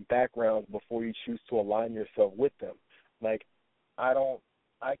backgrounds before you choose to align yourself with them? Like, I don't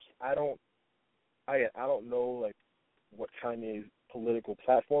know, like, what Kanye's political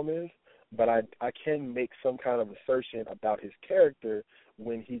platform is, but I can make some kind of assertion about his character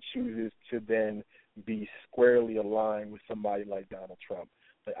when he chooses to then be squarely aligned with somebody like Donald Trump.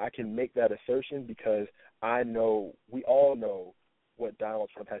 Like, I can make that assertion because we all know what Donald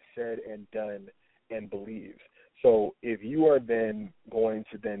Trump has said and done and believes. So if you are then going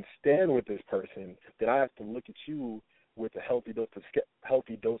to then stand with this person, then I have to look at you with a healthy dose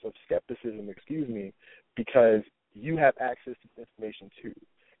of skepticism, because you have access to this information too,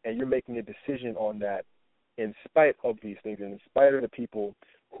 and you're making a decision on that in spite of these things, and in spite of the people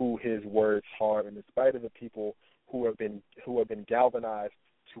who his words harm, and in spite of the people who have been galvanized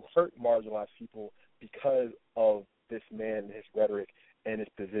to hurt marginalized people because of this man and his rhetoric and his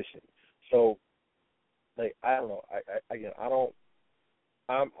position. So like I don't know. I don't.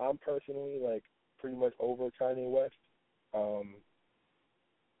 I'm personally like pretty much over Kanye West. Um,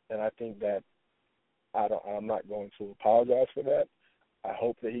 and I think that I'm not going to apologize for that. I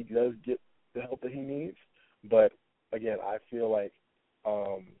hope that he does get the help that he needs, but again, I feel like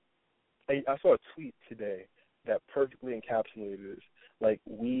I saw a tweet today that perfectly encapsulated this. Like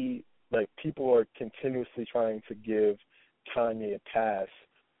people are continuously trying to give Kanye a pass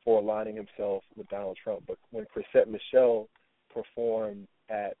for aligning himself with Donald Trump, but when Chrisette Michele performed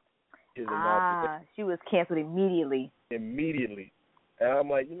at his inauguration, she was canceled immediately. And I'm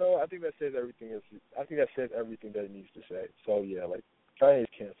like, I think that says everything. I think that says everything that it needs to say. So yeah, like Kanye's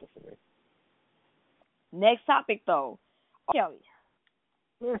canceled for me. Next topic though, R. Kelly.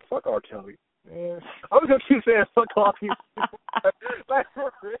 Man, fuck R. Kelly. Man, I was gonna keep saying fuck all these people. Like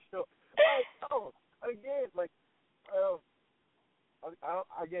for real.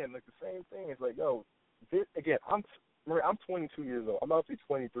 Again, like the same thing. It's like, yo, I'm 22 years old. I'm about to be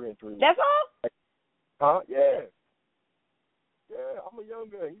 23 in 3 weeks. That's all? Like, huh? Yeah. Yeah, I'm a young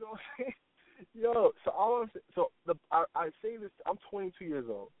man. You know what I'm saying? Yo, I say this. I'm 22 years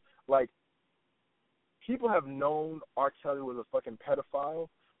old. Like, people have known R. Kelly was a fucking pedophile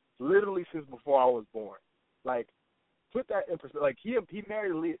literally since before I was born. Like, put that in perspective. Like, he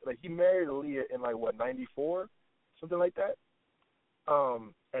married Leah. Like, he married Leah in like what, 94, something like that.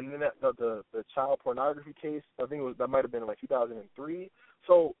 And then the child pornography case, I think that might have been in like 2003.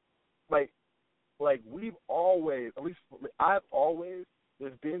 So, like we've always, at least I've always,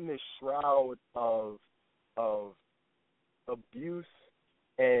 there's been this shroud of abuse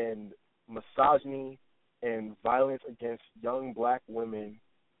and misogyny and violence against young black women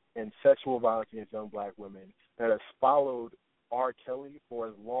and sexual violence against young black women that has followed R. Kelly for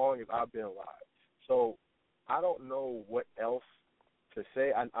as long as I've been alive. So I don't know what else to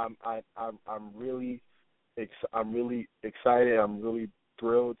say. I'm really excited. I'm really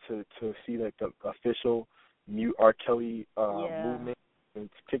thrilled to see that the official Mute R. Kelly movement is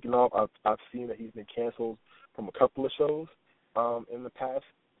kicking off. I've seen that he's been canceled from a couple of shows in the past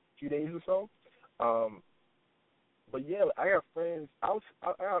few days or so. But yeah, I got friends. I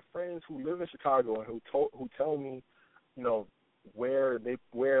got friends who live in Chicago and who tell me, where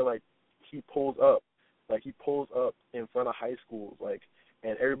like he pulls up. Like he pulls up in front of high schools, like,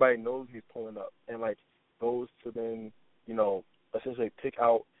 and everybody knows he's pulling up, and like goes to then, essentially pick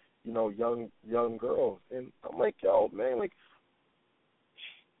out, young girls. And I'm like, yo, man, like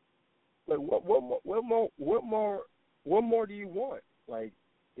what more do you want? Like,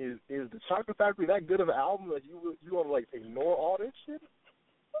 is the Chocolate Factory that good of an album that you want to like ignore all this shit?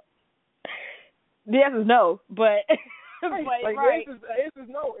 The answer is no, but right. Right. The answer is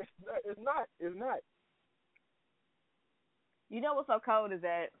no. It's not. You know what's so cold is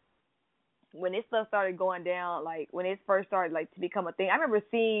that when this stuff started going down, like when it first started like to become a thing, I remember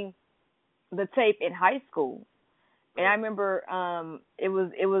seeing the tape in high school, and I remember it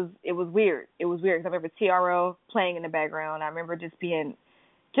was weird. It was weird because I remember TRL playing in the background. I remember just being,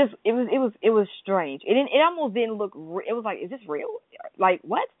 it was strange. It almost didn't look. It was like, is this real? Like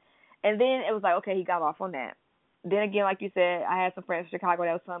what? And then it was like, okay, he got off on that. Then again, like you said, I had some friends from Chicago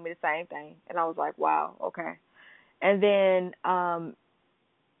that was telling me the same thing, and I was like, wow, okay. And then,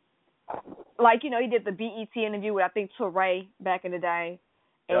 he did the BET interview with, I think, Touré back in the day.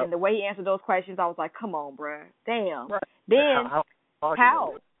 And the way he answered those questions, I was like, come on, bruh. Damn. Right. Then,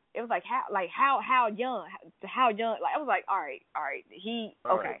 how? It was like, how young? Like, I was like, all right. Okay.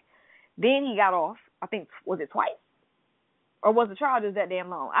 Right. Then he got off, I think, was it twice? Or was the trial just that damn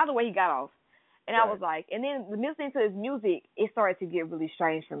long? Either way, he got off. And I was like, and then listening to his music, it started to get really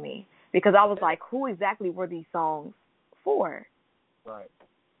strange for me. Because I was like, who exactly were these songs for? Right.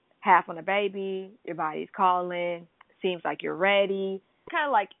 Half on a Baby, Your Body's Calling, Seems Like You're Ready. Kind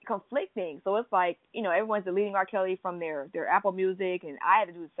of like conflicting. So it's like, everyone's deleting R. Kelly from their Apple Music, and I had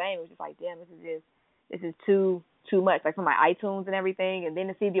to do the same. It was just like, damn, this is too much. Like from my iTunes and everything. And then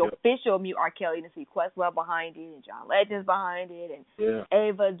to see the official Mute R. Kelly, to see Questlove behind it, and John Legend's behind it, and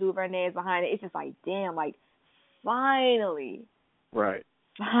Ava DuVernay's behind it. It's just like, damn, like, finally. Right.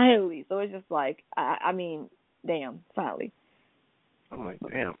 Finally. So it's just like, I mean, damn, finally. I'm like,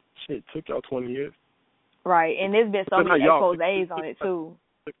 damn, shit, took y'all 20 years. Right, and there's been so many exposés on it, too.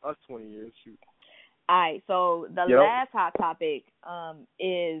 It took us 20 years, shoot. All right, so the last hot topic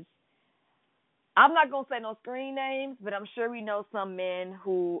is, I'm not going to say no screen names, but I'm sure we know some men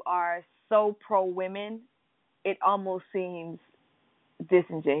who are so pro-women, it almost seems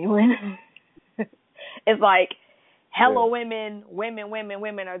disingenuous. It's like, hello, women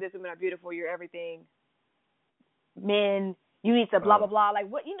are this, women are beautiful, you're everything. Men, You need to blah blah blah. Like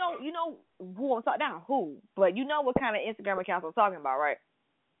what? You know who I'm talking. Not who, but you know what kind of Instagram accounts I'm talking about, right?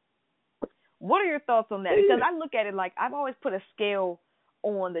 What are your thoughts on that? Because I look at it like I've always put a scale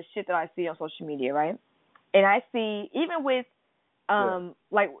on the shit that I see on social media, right? And I see even with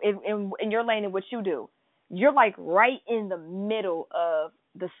like in your lane and what you do, you're like right in the middle of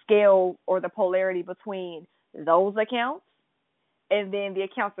the scale or the polarity between those accounts and then the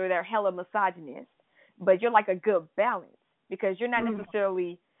accounts that are hella misogynist. But you're like a good balance because you're not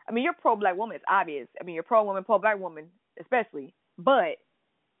necessarily. I mean, you're pro-black woman. It's obvious. I mean, you're pro-woman, pro-black woman, especially. But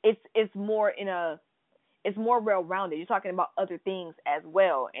it's more it's more well-rounded. You're talking about other things as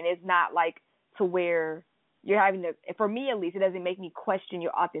well, and it's not like to where you're having to. For me, at least, it doesn't make me question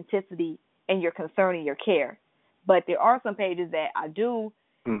your authenticity and your concern and your care. But there are some pages that I do.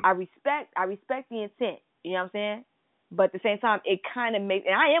 I respect the intent. You know what I'm saying? But at the same time, it kind of makes.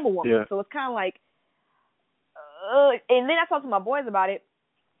 And I am a woman, so it's kind of like. And then I talked to my boys about it,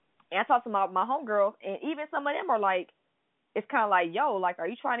 and I talked to my homegirls, and even some of them are like. It's kind of like, yo, like, are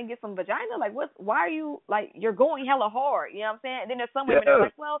you trying to get some vagina? Like, why are you, like, you're going hella hard, you know what I'm saying? And then there's some women that are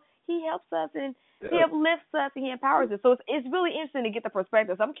like, well, he helps us and he uplifts us and he empowers us. So it's really interesting to get the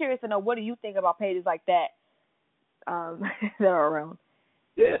perspective. So I'm curious to know, what do you think about pages like that that are around?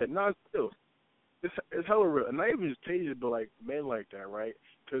 Yeah, no, it's still. It's hella real. And not even just pages, but, like, men like that, right?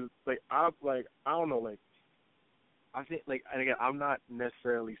 Because, I don't know, like, I think, like, and again, I'm not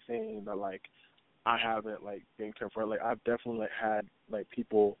necessarily saying that, like, I haven't, like, been confronted. Like, I've definitely, like, had, like,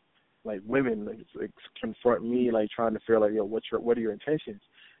 people, like, women, like confront me, like, trying to figure, like, yo, what are your intentions?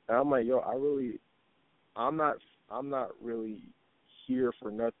 And I'm like, yo, I'm not really here for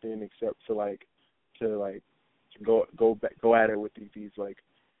nothing except to go at it with these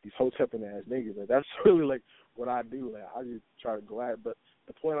hotepping ass niggas. Like, that's really, like, what I do. Like, I just try to go at it. But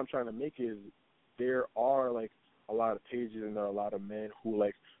the point I'm trying to make is there are, like, a lot of pages and there are a lot of men who,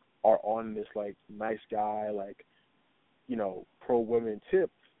 like, are on this, like, nice guy, like, you know, pro-women tip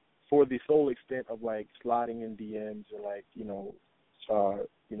for the sole extent of, like, sliding in DMs and, like,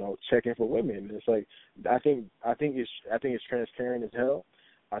 checking for women. It's like, I think it's transparent as hell.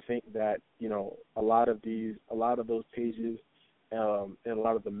 I think that, you know, a lot of those pages, and a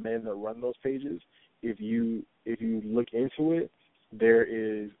lot of the men that run those pages, if you look into it,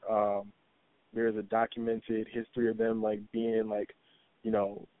 there's a documented history of them, like, being, like, you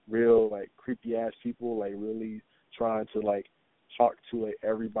know, real, like, creepy ass people, like, really trying to, like, talk to, like,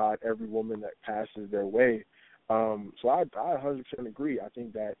 every woman that passes their way. So I 100% agree. I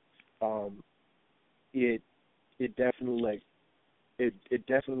think that it definitely, like, it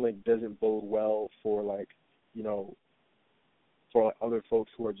definitely, like, doesn't bode well for, like, you know, for, like, other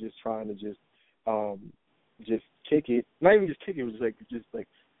folks who are just trying to just kick it. Not even just kick it, it was just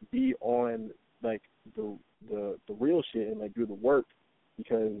be on, like, the real shit and, like, do the work.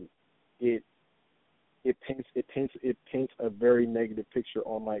 Because it paints a very negative picture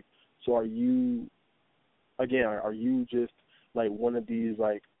on, like, so are you just, like, one of these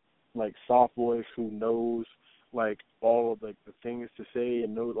like soft boys who knows, like, all of, like, the things to say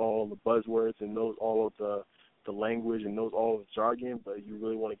and knows all of the buzzwords and knows all of the language and knows all of the jargon, but you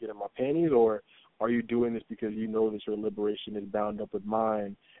really want to get in my panties? Or are you doing this because you know that your liberation is bound up with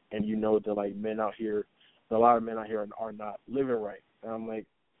mine, and you know that, like, a lot of men out here are not living right? And I'm like,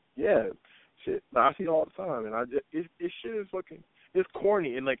 yeah, shit. I see it all the time, and it shit is fucking, it's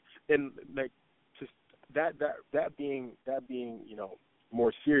corny, and just that being you know,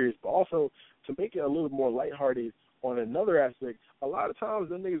 more serious, but also to make it a little more lighthearted on another aspect. A lot of times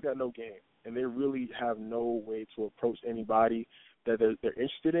them niggas got no game, and they really have no way to approach anybody that they're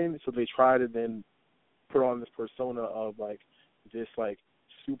interested in, so they try to then put on this persona of, like, this, like,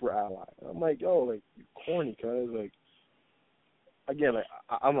 super ally. And I'm like, yo, like, you corny, cuz, like, again, like,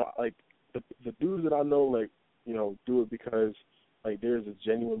 I'm not, like, the dudes that I know, like, you know, do it because, like, there's a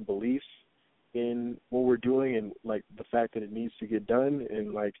genuine belief in what we're doing and, like, the fact that it needs to get done,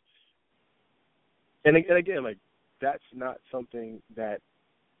 and, like, and again, like, that's not something that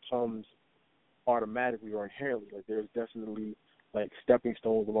comes automatically or inherently. Like, there's definitely, like, stepping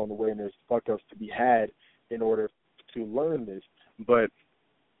stones along the way, and there's fuck-ups to be had in order to learn this. But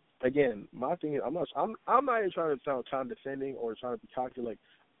again, my thing is, I'm not even trying to sound condescending or trying to be cocky. Like,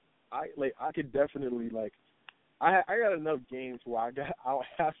 I could definitely, like, I got enough games where I don't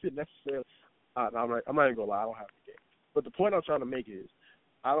have to necessarily. I'm not even gonna lie, I don't have the game. But the point I'm trying to make is,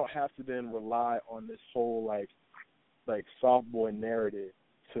 I don't have to then rely on this whole like soft boy narrative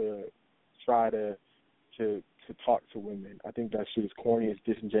to try to talk to women. I think that shit is corny, it's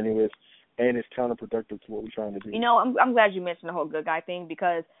disingenuous, and it's counterproductive to what we're trying to do. You know, I'm glad you mentioned the whole good guy thing,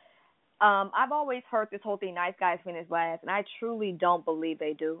 because I've always heard this whole thing, nice guys finish last, and I truly don't believe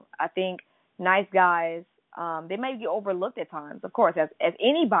they do. I think nice guys, they may get overlooked at times. Of course, as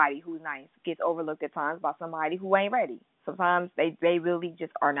anybody who's nice gets overlooked at times by somebody who ain't ready. Sometimes they really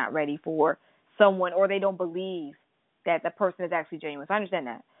just are not ready for someone, or they don't believe that the person is actually genuine. So I understand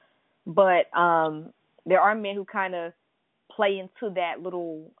that. But there are men who kind of play into that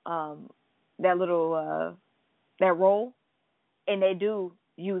role, and they do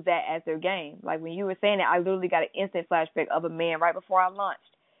use that as their game. Like when you were saying that, I literally got an instant flashback of a man right before I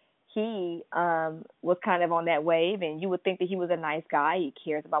launched. He was kind of on that wave, and you would think that he was a nice guy. He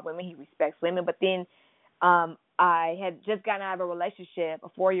cares about women. He respects women. But then I had just gotten out of a relationship, a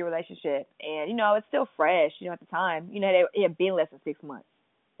 4-year relationship, and, you know, it's still fresh, you know, at the time. You know, it had been less than 6 months,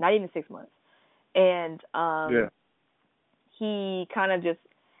 not even 6 months. And he kind of just,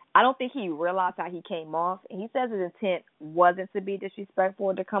 I don't think he realized how he came off. And he says his intent wasn't to be disrespectful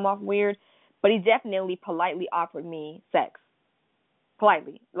or to come off weird, but he definitely politely offered me sex.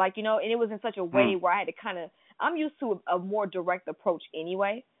 Politely. Like, you know, and it was in such a way where I had to kind of, I'm used to a more direct approach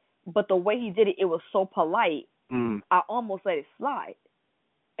anyway, but the way he did it, it was so polite, I almost let it slide.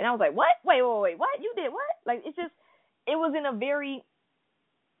 And I was like, what? Wait, what? You did what? Like, it was in a very,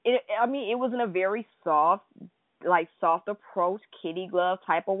 it was in a very soft approach, kitty glove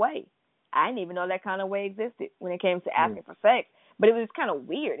type of way. I didn't even know that kind of way existed when it came to asking for sex, but it was kind of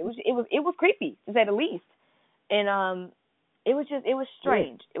weird. It was creepy, to say the least. And it was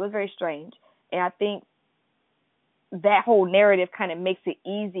strange. It was very strange. And I think that whole narrative kind of makes it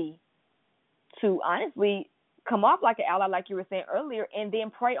easy to honestly come off like an ally, like you were saying earlier, and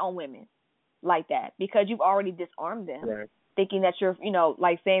then prey on women like that, because you've already disarmed them, thinking that you're, you know,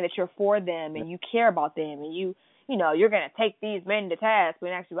 like saying that you're for them and you care about them, and you know, you're going to take these men to task, but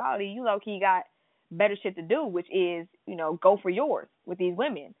in actuality, you low-key got better shit to do, which is, you know, go for yours with these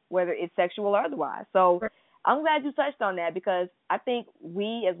women, whether it's sexual or otherwise. So I'm glad you touched on that, because I think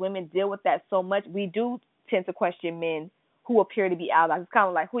we as women deal with that so much. We do tend to question men who appear to be allies. It's kind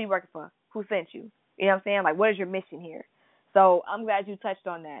of like, who you working for? Who sent you? You know what I'm saying? Like, what is your mission here? So I'm glad you touched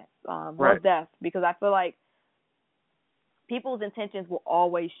on that, most deaf, because I feel like people's intentions will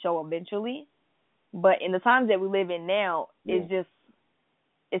always show eventually, but in the times that we live in now, it's just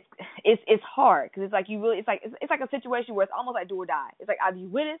it's hard, because it's like it's like a situation where it's almost like do or die. It's like either you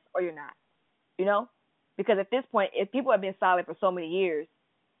with us or you're not, you know? Because at this point, if people have been silent for so many years,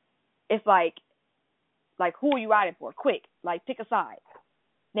 it's like who are you riding for? Quick, like pick a side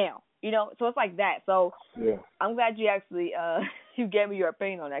now, you know? So it's like that. So I'm glad you actually you gave me your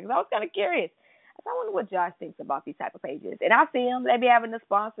opinion on that, because I was kind of curious. I wonder what Josh thinks about these type of pages. And I see them, they be having the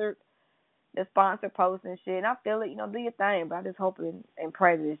sponsored posts and shit, and I feel it, you know, do your thing, but I just hope and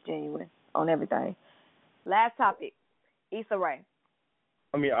pray that it's genuine on everything. Last topic, Issa Rae.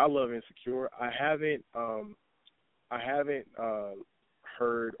 I mean, I love Insecure. I haven't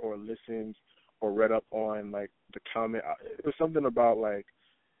heard or listened or read up on, like, the comment. It was something about, like,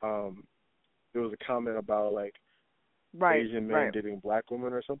 there was a comment about, like, Asian men dating black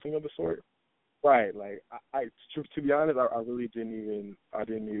women or something of the sort. Right. Like, I to be honest, I really didn't even I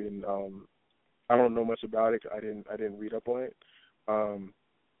don't know much about it. I didn't read up on it.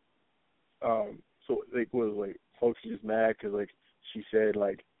 So like, was like folks just mad because like she said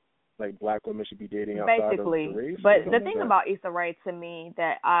like black women should be dating outside basically of the race. But the thing about Issa Rae to me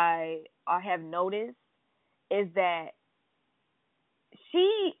that I have noticed is that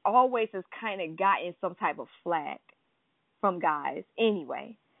she always has kind of gotten some type of flack from guys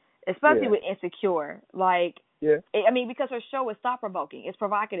anyway, especially with Insecure. Like, I mean, because her show is thought-provoking. It's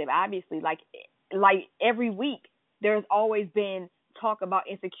provocative, obviously. Like every week, there's always been talk about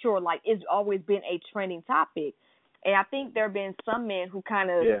Insecure. Like, it's always been a trending topic. And I think there have been some men who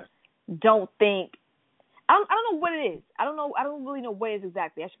kind of don't think, I don't know what it is. I don't really know what it is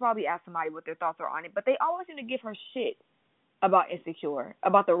exactly. I should probably ask somebody what their thoughts are on it. But they always seem to give her shit about Insecure,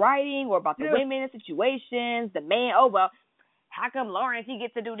 about the writing or about the women and situations, the man. Oh, well, how come Lawrence, he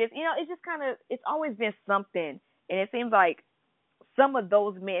gets to do this? You know, it's just kind of, it's always been something. And it seems like some of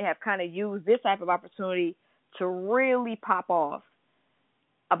those men have kind of used this type of opportunity to really pop off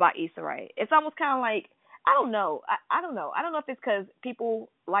about Issa Rae. It's almost kind of like, I don't know. I don't know. I don't know if it's because people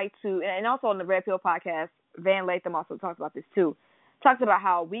like to, and also on the Red Pill podcast, Van Lathan also talks about this too. Talks about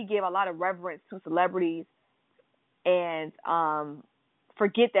how we give a lot of reverence to celebrities and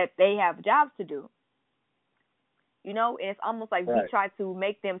forget that they have jobs to do. You know, and it's almost like we try to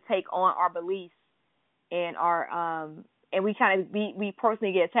make them take on our beliefs and our and we kind of we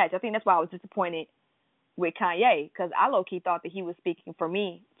personally get attached. I think that's why I was disappointed with Kanye, because I low-key thought that he was speaking for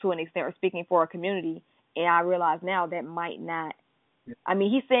me to an extent, or speaking for a community, and I realize now that might not I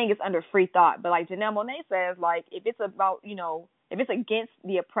mean, he's saying it's under free thought, but like Janelle Monáe says, like if it's about, if it's against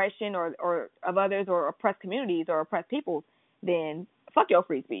the oppression or of others or oppressed communities or oppressed peoples, then fuck your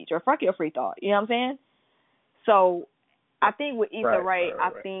free speech or fuck your free thought. You know what I'm saying? So I think with Issa Rae,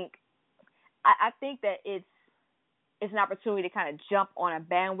 I think that it's an opportunity to kind of jump on a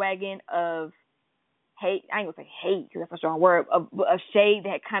bandwagon of hate. I ain't gonna say hate because that's a strong word. Of a shade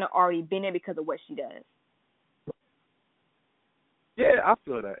that had kind of already been there because of what she does. Yeah, I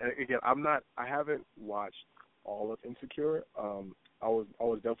feel that. And again, I haven't watched all of Insecure. I was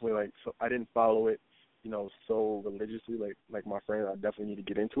definitely like, so I didn't follow it, so religiously like my friend. I definitely need to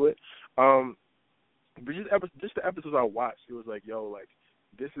get into it. But just the episodes I watched, it was like, yo, like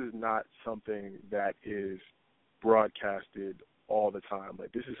this is not something that is broadcasted all the time.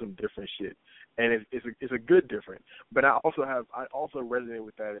 Like this is some different shit, and it's a good different. But I also resonate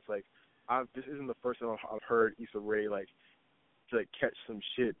with that. It's like this isn't the first time I've heard Issa Rae like to like catch some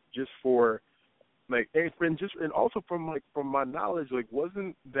shit just for like and also from my knowledge, like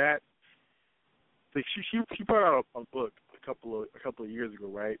wasn't that like she put out a book a couple of years ago,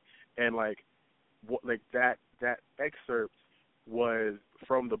 right? And like what like that excerpt was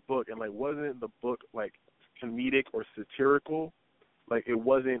from the book, and like wasn't the book like comedic or satirical? Like it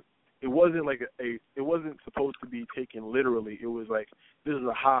wasn't like it wasn't supposed to be taken literally. It was like, this is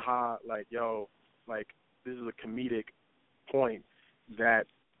a ha like, yo, like this is a comedic point that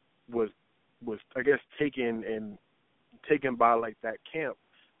was I guess taken by like that camp,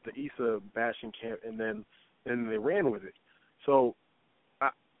 the Issa bashing camp, and then they ran with it. So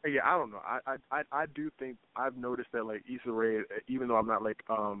I don't know. I do think I've noticed that like Issa Rae, even though I'm not like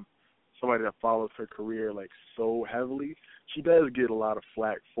somebody that follows her career like so heavily, she does get a lot of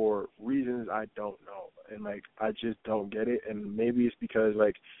flack for reasons I don't know, and like I just don't get it. And maybe it's because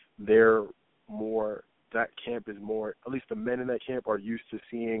like that camp is more, at least the men in that camp are used to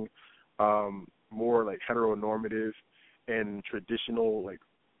seeing more like heteronormative and traditional like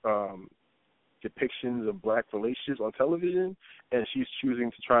depictions of black relationships on television, and she's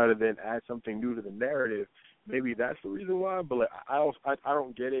choosing to try to then add something new to the narrative. Maybe that's the reason why, but like I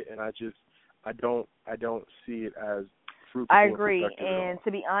don't get it, and I don't see it as fruitful. I agree, and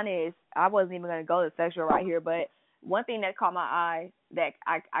to be honest, I wasn't even going to go to sexual right here, but one thing that caught my eye, that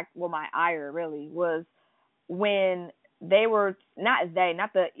my ire really, was when they were not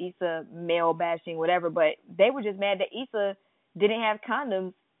the Issa male bashing whatever, but they were just mad that Issa didn't have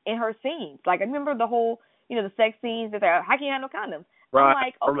condoms in her scenes. Like I remember the whole, the sex scenes that how can you have no condoms? Right. I'm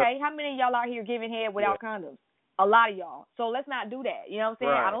like, okay, how many of y'all out here giving head without condoms? A lot of y'all. So let's not do that. You know what I'm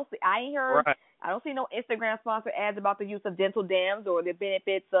saying? Right. I ain't heard. Right. I don't see no Instagram sponsored ads about the use of dental dams or the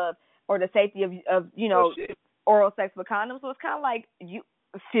benefits of or the safety of oral sex with condoms. So it's kind of like, you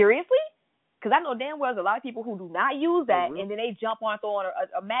seriously? Because I know damn well there's a lot of people who do not use that, and then they jump on throwing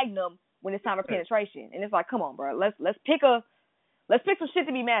a Magnum when it's time for penetration, and it's like, come on, bro, let's pick some shit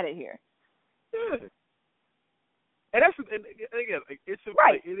to be mad at here. Yeah. And again, like, it's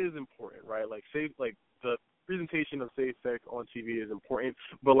right. Like, it is important, right? Like the presentation of safe sex on TV is important,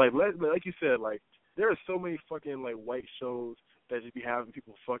 but like you said, like there are so many fucking like white shows that just be having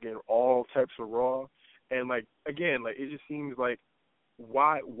people fucking all types of raw, and like again, like it just seems like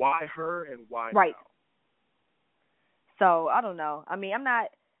why her and why right now? So I don't know. I mean, I'm not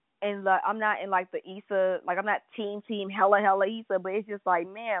in like the Issa, like I'm not team hella Issa, but it's just like,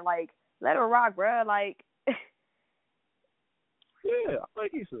 man, like let her rock, bro. Like yeah,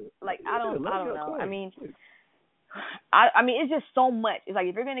 like Issa. Like I don't know. I mean, I mean, it's just so much. It's like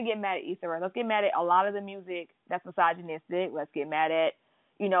if you're gonna get mad at Issa Rae, let's get mad at a lot of the music that's misogynistic. Let's get mad at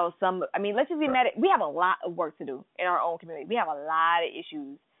let's just get mad at. We have a lot of work to do in our own community. We have a lot of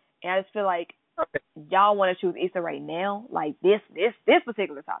issues, and I just feel like y'all want to choose Issa Rae now, like this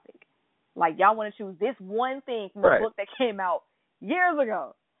particular topic. Like y'all want to choose this one thing from a book that came out years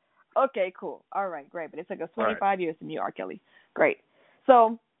ago. Okay, cool. All right, great. But it took us 25 years to meet R. Kelly. Great.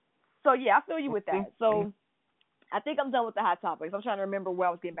 So yeah, I feel you with that. So I think I'm done with the hot topics. I'm trying to remember where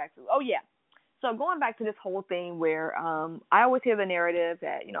I was getting back to. Oh yeah. So going back to this whole thing where I always hear the narrative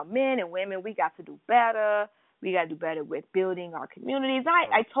that, men and women, we got to do better. We got to do better with building our communities.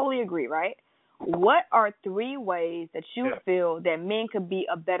 I totally agree, right? What are 3 ways that you feel that men could be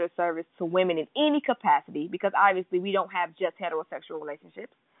a better service to women in any capacity? Because obviously we don't have just heterosexual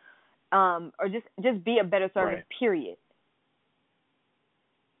relationships. Or just be a better service, period.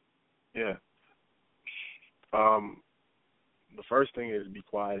 Yeah. The first thing is be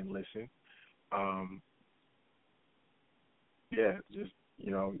quiet and listen. Just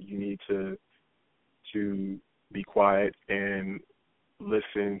you need to be quiet and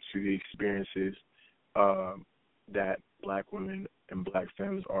listen to the experiences that Black women and black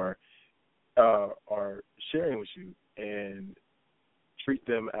femmes are sharing with you, and treat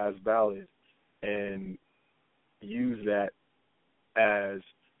them as valid and use that as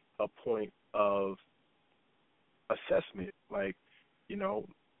a point of assessment. Like, you know,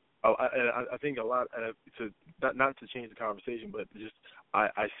 I think a lot, to not to change the conversation, but just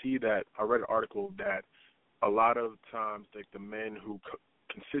I see that I read an article that a lot of times, like, the men who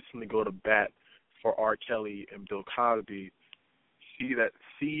consistently go to bat for R. Kelly and Bill Cosby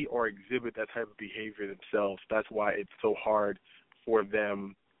see or exhibit that type of behavior themselves. That's why it's so hard for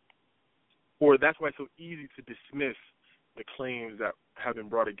them, or that's why it's so easy to dismiss the claims that have been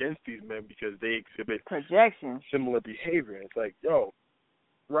brought against these men, because they exhibit projection, similar behavior. It's like, yo,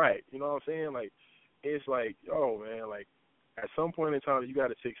 right, you know what I'm saying? Like, it's like, yo, man, like, at some point in time, you got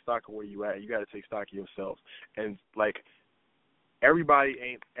to take stock of where you at. You got to take stock of yourself. And, like, everybody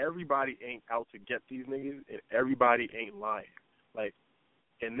ain't out to get these niggas, and everybody ain't lying. Like,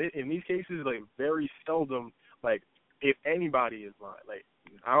 in these cases, like, very seldom, like, if anybody is lying, like,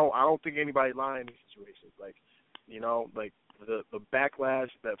 I don't think anybody lying in these situations. Like, you know, like, the backlash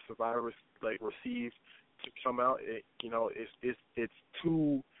that survivors, like, receive to come out, it's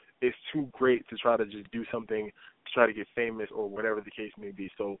too great to try to just do something to try to get famous or whatever the case may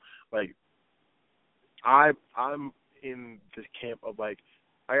be. So, like, I'm in this camp of, like,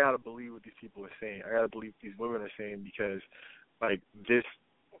 I gotta believe what these people are saying. I gotta believe what these women are saying, because, like, this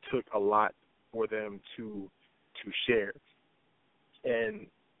took a lot for them to share, and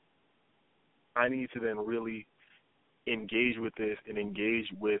I need to then really engage with this and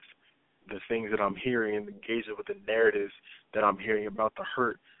engage with the things that I'm hearing, and engage with the narratives that I'm hearing about the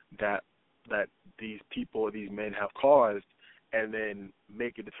hurt that these people, these men have caused, and then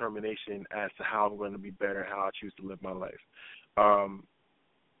make a determination as to how I'm going to be better, how I choose to live my life.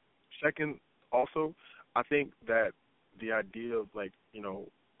 Second, also, I think that the idea of, like, you know,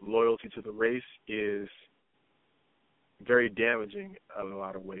 loyalty to the race is very damaging in a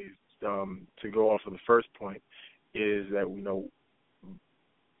lot of ways. To go off of the first point is that, you know,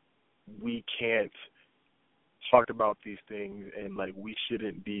 we can't talk about these things, and, like, we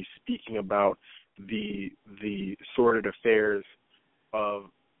shouldn't be speaking about the sordid affairs of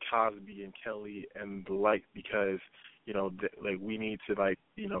Cosby and Kelly and the like, because, you know, like, we need to, like,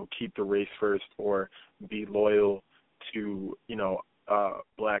 you know, keep the race first, or be loyal to, you know,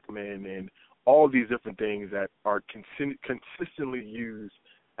 black men, and all these different things that are consistently used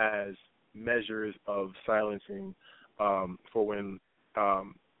as measures of silencing for when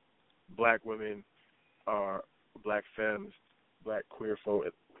black women, black femmes, black queer folk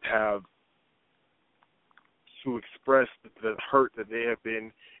have to express the hurt that they have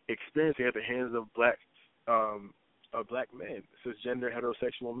been experiencing at the hands of black men, cisgender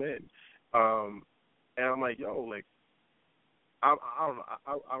heterosexual men. And I'm like, yo, like, I don't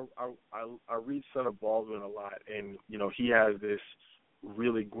know. I read Son of Baldwin a lot, and, you know, he has this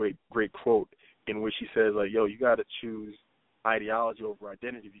really great quote in which he says, like, yo, you got to choose ideology over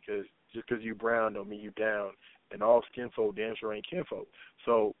identity, because just because you brown don't mean you down, and all skinfolk damn sure ain't kinfolk.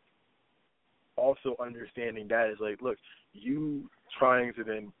 So also understanding that is like, look, you trying to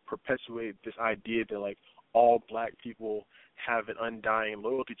then perpetuate this idea that, like, all black people have an undying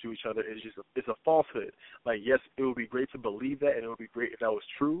loyalty to each other is just it's a falsehood. Like, yes, it would be great to believe that, and it would be great if that was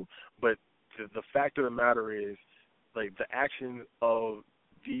true, but the fact of the matter is, like, the actions of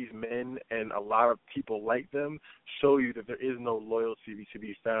these men and a lot of people like them show you that there is no loyalty to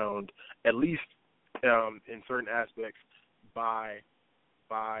be found, at least in certain aspects, by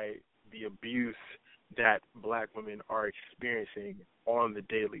the abuse that black women are experiencing on the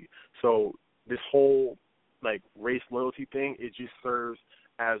daily. So this whole, like, race loyalty thing, it just serves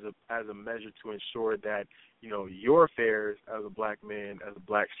as a measure to ensure that, you know, your affairs as a black man, as a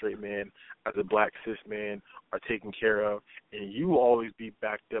black straight man, as a black cis man are taken care of, and you will always be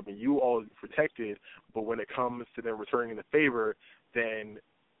backed up and you will always be protected. But when it comes to them returning the favor, then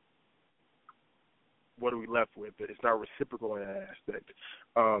what are we left with? It's not reciprocal in that aspect.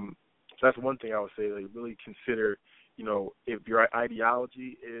 So that's one thing I would say. Like, really consider, you know, if your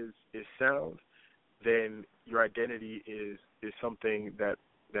ideology is sound, then your identity is something that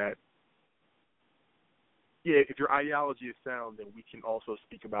if your ideology is sound, then we can also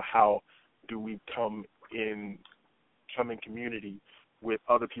speak about how do we come in community with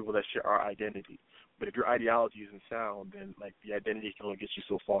other people that share our identity. But if your ideology isn't sound, then, like, the identity can only get you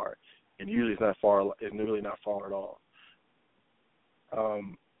so far, and usually it's really not far at all.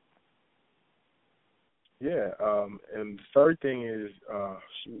 And the third thing is,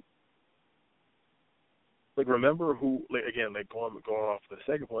 like, remember who, like, again, like, going off the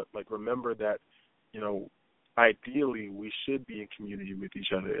second point, like, remember that, you know, ideally we should be in community with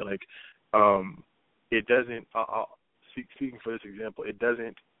each other. Like, it doesn't. Speaking for this example, it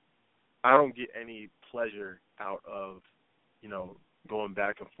doesn't. I don't get any pleasure out of, going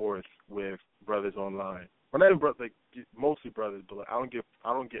back and forth with brothers online. Or not even brothers, like mostly brothers, but like, I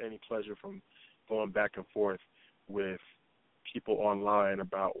don't get any pleasure from going back and forth with people online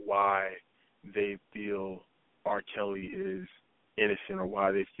about why they feel R. Kelly is innocent or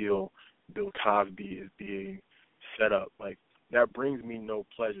why they feel Bill Cosby is being set up. Like, that brings me no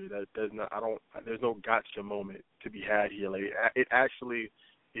pleasure. That does not. There's no gotcha moment to be had here. Like, it actually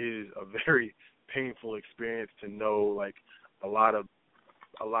is a very painful experience to know, like, a lot of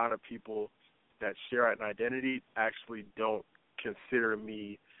people that share an identity actually don't consider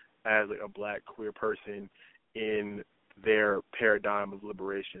me as like a black queer person in their paradigm of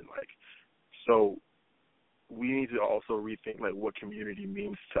liberation. Like, so we need to also rethink like what community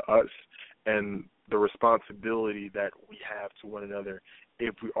means to us and the responsibility that we have to one another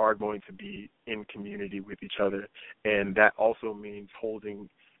if we are going to be in community with each other. And that also means holding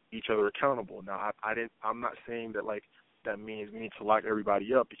each other accountable. Now, I'm not saying that like that means we need to lock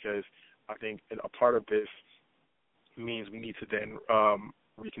everybody up, because I think a part of this means we need to then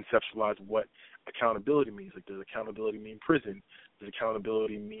reconceptualize what accountability means. Like, does accountability mean prison? Does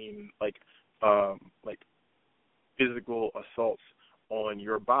accountability mean like physical assaults on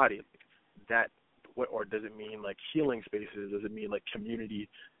your body? Like that, or does it mean like healing spaces? Does it mean like community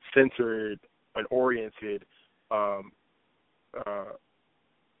centered and oriented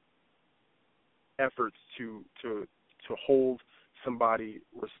efforts to hold somebody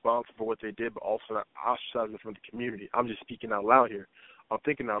responsible for what they did, but also not ostracize them from the community? I'm just speaking out loud here. I'm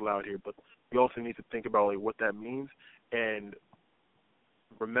thinking out loud here, but we also need to think about like what that means and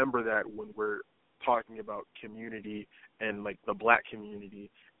remember that when we're talking about community and like the black community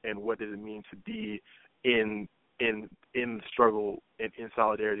and what does it mean to be in the struggle and in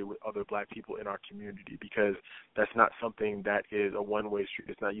solidarity with other black people in our community, because that's not something that is a one-way street.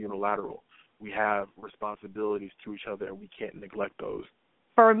 It's not unilateral. We have responsibilities to each other, and we can't neglect those.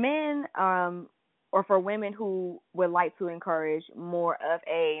 For men, or for women who would like to encourage more of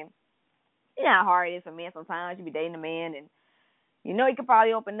a, you know how hard it is for men sometimes. You be dating a man, and you know he could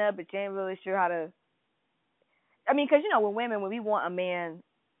probably open up, but you ain't really sure how to. I mean, because, with women, when we want a man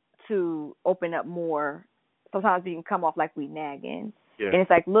to open up more, sometimes we can come off like we nagging. Yeah. And it's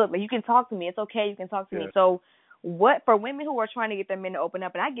like, look, you can talk to me. It's okay. You can talk to me. So what, for women who are trying to get their men to open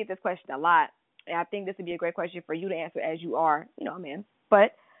up, and I get this question a lot, and I think this would be a great question for you to answer as you are, a man.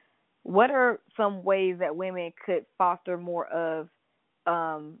 But what are some ways that women could foster more of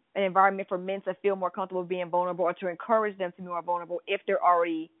an environment for men to feel more comfortable being vulnerable, or to encourage them to be more vulnerable if they're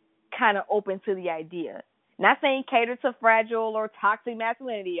already kind of open to the idea? Not saying cater to fragile or toxic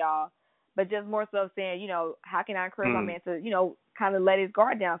masculinity, y'all, but just more so saying, how can I encourage my man to, kind of let his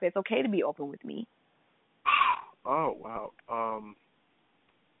guard down, say it's okay to be open with me? Oh, wow.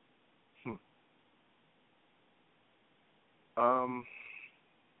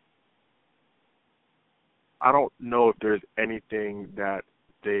 I don't know if there's anything that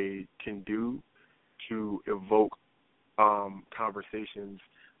they can do to evoke conversations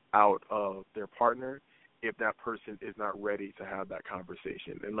out of their partner if that person is not ready to have that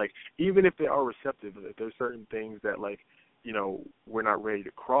conversation. And like, even if they are receptive, if there's certain things that like, we're not ready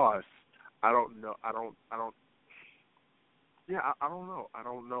to cross, I don't know. I don't know. I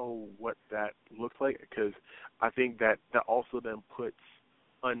don't know what that looks like, because I think that also then puts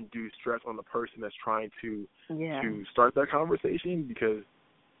undue stress on the person that's trying to start that conversation, because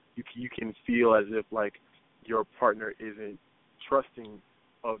you can feel as if like your partner isn't trusting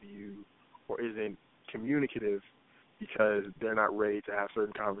of you or isn't communicative because they're not ready to have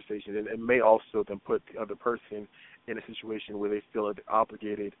certain conversations, and it may also then put the other person in a situation where they feel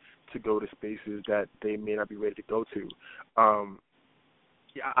obligated to go to spaces that they may not be ready to go to. I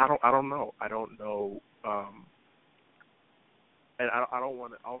don't know. And I don't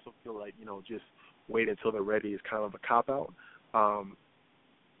want to also feel like, just wait until they're ready is kind of a cop-out. I'm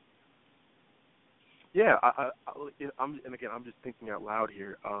just thinking out loud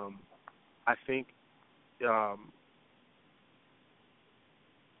here. I think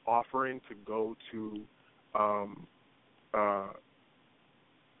offering to go to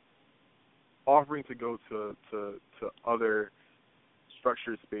other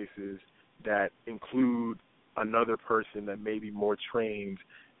structured spaces that include another person that may be more trained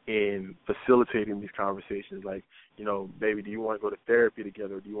in facilitating these conversations. Like, baby, do you want to go to therapy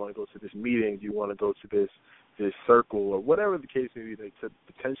together? Do you want to go to this meeting? Do you want to go to this circle, or whatever the case may be, like, to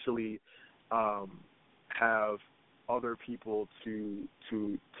potentially have other people to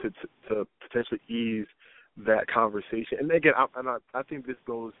potentially ease that conversation. And again, I think this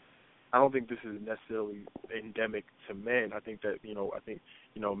goes. I don't think this is necessarily endemic to men. I think that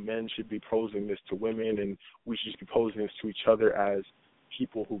men should be posing this to women, and we should be posing this to each other as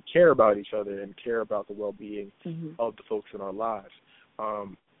people who care about each other and care about the well-being of the folks in our lives.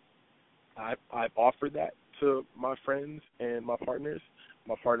 I've offered that to my friends and my partners.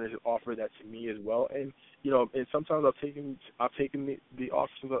 My partners have offered that to me as well, and and sometimes I've taken the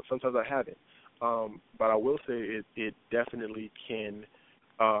offer, sometimes I haven't. But I will say it definitely can.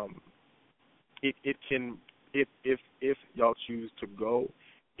 It can, if y'all choose to go,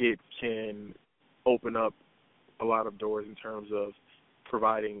 it can open up a lot of doors in terms of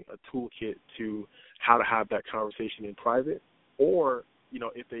providing a toolkit to how to have that conversation in private, or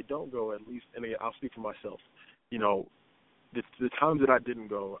if they don't go, at least, and again, I'll speak for myself. The times that I didn't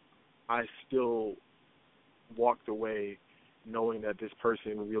go, I still walked away knowing that this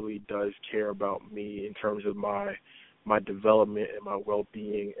person really does care about me in terms of my development and my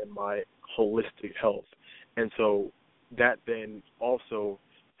well-being and my holistic health. And so that then also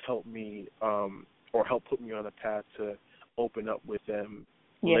helped me or helped put me on a path to open up with them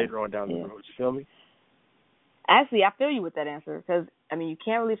later on down the road. You feel me? Actually, I feel you with that answer, because, you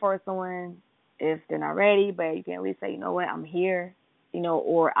can't really force someone if they're not ready, but you can at least say, you know what, I'm here,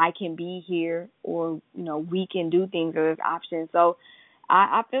 or I can be here, or, we can do things, or there's options. So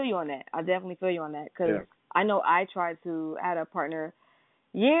I feel you on that. I definitely feel you on that, because I know I had a partner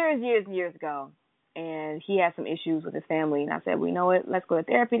years ago, and he had some issues with his family, and I said, well, you know what, let's go to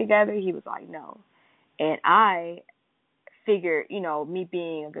therapy together. He was like, no. And I figured, me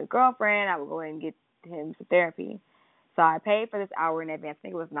being a good girlfriend, I would go ahead and get him some therapy. So I paid for this hour in advance. I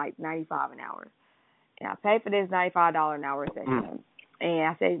think it was $95 an hour. And I paid for this $95 an hour session. And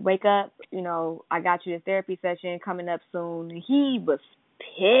I said, wake up, I got you this therapy session coming up soon. And he was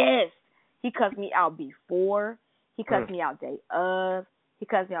pissed. He cussed me out before. He cussed me out day of. He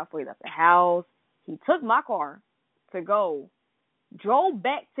cussed me out before he left the house. He took my car to go, drove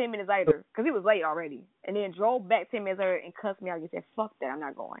back 10 minutes later, because he was late already, and then drove back 10 minutes later and cussed me out and said, fuck that, I'm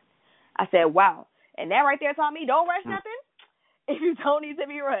not going. I said, wow. And that right there taught me, don't rush nothing if you don't need to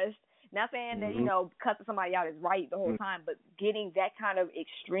be rushed. Not saying that, cussing somebody out is right the whole time, but getting that kind of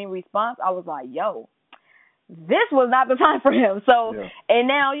extreme response, I was like, yo, this was not the time for him. So, and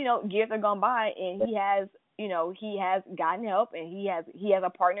now, years have gone by, and he has gotten help, and he has a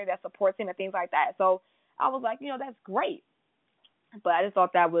partner that supports him and things like that. So I was like, that's great. But I just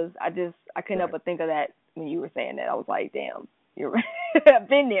thought that was, I couldn't help but think of that when you were saying that. I was like, damn, you're right. I've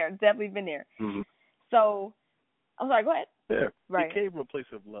been there, definitely been there. So I was like, go ahead. Yeah, right. It came from a place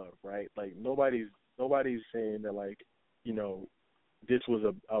of love, right? Like nobody's saying that, like, this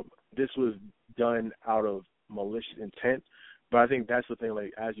was done out of malicious intent. But I think that's the thing,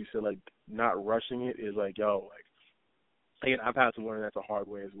 like, as you said, like, not rushing it is like, yo, like, again, I've had to learn that the hard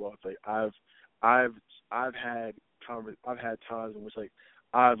way as well. It's like I've had times in which, like,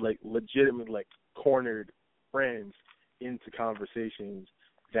 I've, like, legitimately, like, cornered friends into conversations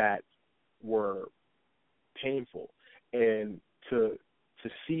that were painful, and to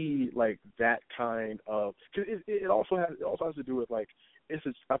see, like, that kind of, cause it also has to do with, like, in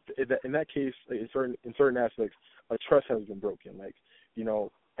that case, like, in certain aspects, a trust has been broken. Like,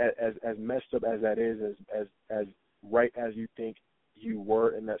 as messed up as that is, as right as you think you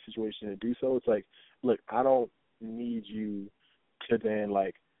were in that situation to do so, it's like, look, I don't need you to then,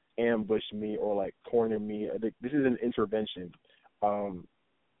 like, ambush me or, like, corner me. This is an intervention.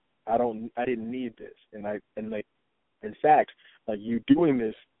 I didn't need this, and like, in fact, like, you doing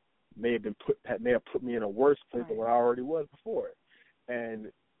this may have put me in a worse place than what I already was before.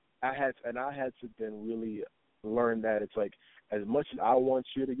 And I had to then really learn that it's like, as much as I want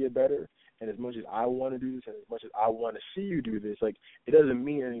you to get better, and as much as I want to do this, and as much as I want to see you do this, like, it doesn't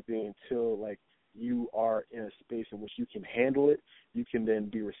mean anything until, like, you are in a space in which you can handle it. You can then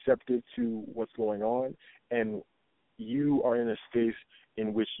be receptive to what's going on, and you are in a space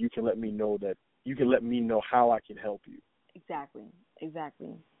in which you can let me know how I can help you. Exactly.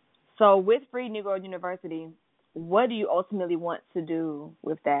 So with Free Negro University, what do you ultimately want to do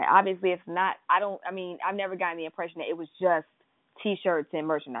with that? Obviously, it's not, I've never gotten the impression that it was just T-shirts and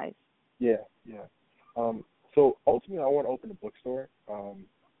merchandise. Yeah. So ultimately, I want to open a bookstore.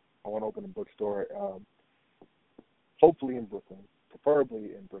 Hopefully in Brooklyn,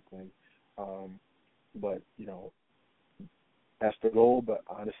 preferably in Brooklyn. But, that's the goal. But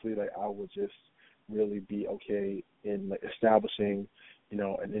honestly, like, I would just really be okay in, like, establishing,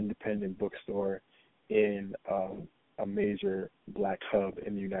 an independent bookstore in a major black hub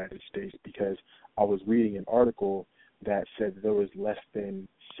in the United States, because I was reading an article that said there was less than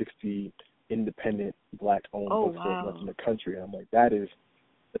 60 independent Black-owned Oh, bookstores left wow. in the country. And I'm like, that is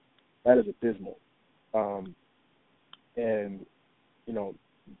abysmal. And you know,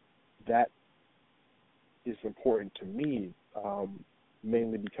 that is important to me,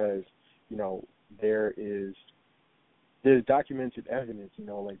 mainly because you know there's documented evidence. You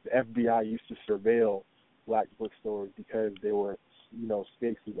know, like the FBI used to surveil Black bookstores because they were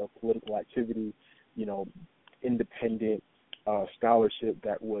spaces of political activity, you know, independent scholarship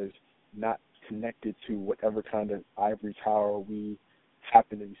that was not connected to whatever kind of ivory tower we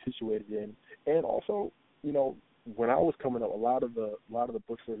happen to be situated in. And also, you know, when I was coming up, a lot of the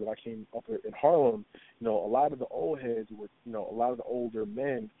bookstores that I came up with in Harlem, you know, a lot of the old heads were, you know, a lot of the older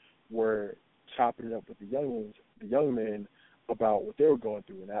men were chopping it up with the young men about what they were going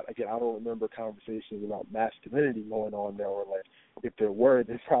through. And that, again, I don't remember conversations about masculinity going on there, or like if there were,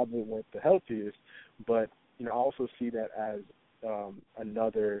 they probably weren't the healthiest. But you know, I also see that as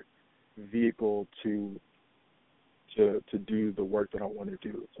another vehicle to do the work that I want to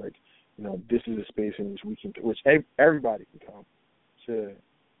do. It's like, you know, this is a space in which everybody can come to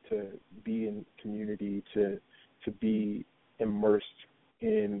be in community, to be immersed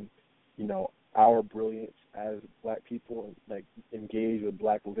in, you know, our brilliance as Black people, and like engage with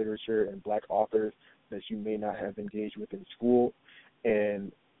Black literature and Black authors that you may not have engaged with in school.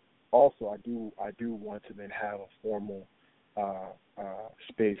 And also, I do want to then have a formal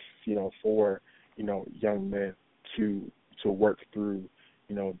space, you know, for, you know, young men to work through,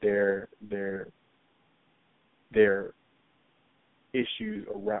 you know, their issues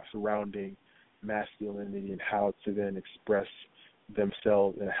surrounding masculinity, and how to then express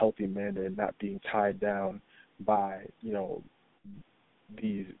themselves in a healthy manner and not being tied down by, you know,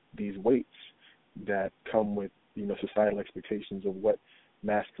 these weights that come with, you know, societal expectations of what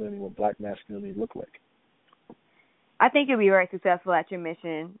Black masculinity look like. I think you'll be very successful at your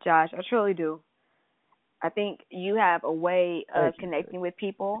mission, Josh. I truly do. I think you have a way of connecting with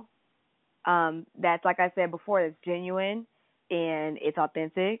people that's, like I said before, it's genuine and it's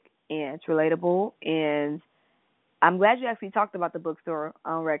authentic and it's relatable. And I'm glad you actually talked about the bookstore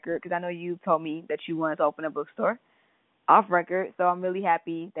on record, because I know you told me that you wanted to open a bookstore off record. So I'm really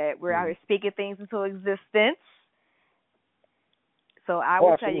happy that we're out here speaking things into existence. So I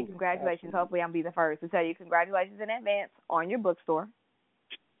will tell you congratulations. Absolutely. Hopefully I'll be the first to tell you congratulations in advance on your bookstore,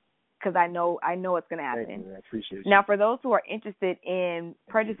 because I know it's going to happen. Thank you. I appreciate it. Now, for those who are interested in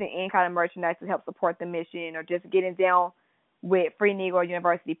purchasing any kind of merchandise to help support the mission, or just getting down with Free Negro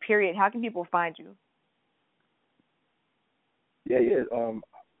University, period, how can people find you? Yeah.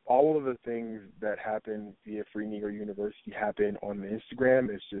 All of the things that happen via Free Negro University happen on the Instagram.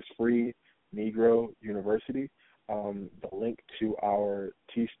 It's just Free Negro University. The link to our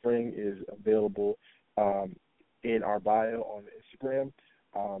Teespring is available in our bio on the Instagram.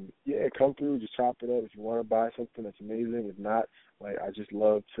 Come through, just chop it up. If you want to buy something, that's amazing. If not, like, I just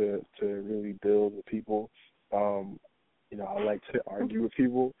love to really build with people. You know, I like to argue with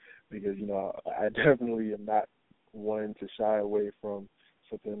people, because, you know, I definitely am not one to shy away from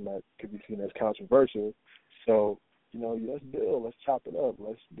something that could be seen as controversial. So, you know, let's build, let's chop it up,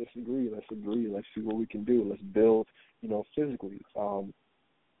 let's disagree, let's agree, let's see what we can do, let's build, you know, physically.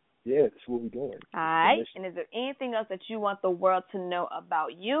 That's what we're doing. All right. And is there anything else that you want the world to know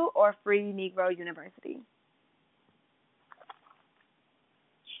about you or Free Negro University?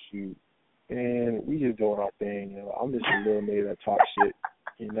 Shoot. And we just doing our thing. You know, I'm just a little nigga that talk shit,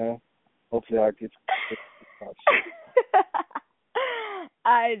 you know. Hopefully I get to talk shit.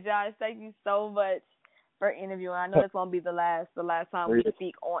 All right, Josh, thank you so much for interviewing. I know this won't be the last time we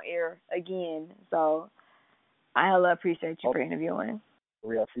speak on air again. So I hella appreciate you for interviewing.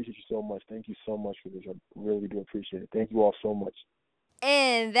 Maria, I appreciate you so much. Thank you so much for this. I really do appreciate it. Thank you all so much.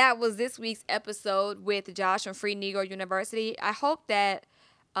 And that was this week's episode with Josh from Free Negro University. I hope that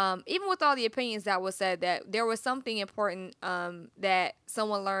even with all the opinions that was said, that there was something important that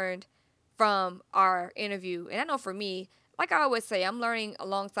someone learned from our interview. And I know for me, like I always say, I'm learning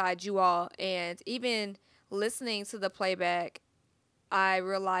alongside you all. And even listening to the playback, I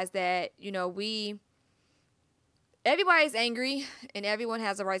realized that, you know, everybody's angry and everyone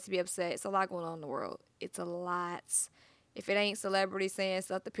has a right to be upset. It's a lot going on in the world. It's a lot. If it ain't celebrities saying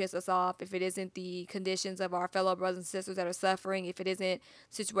stuff to piss us off, if it isn't the conditions of our fellow brothers and sisters that are suffering, if it isn't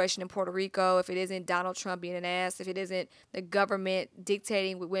situation in Puerto Rico, if it isn't Donald Trump being an ass, if it isn't the government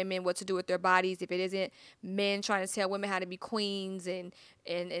dictating with women what to do with their bodies, if it isn't men trying to tell women how to be queens and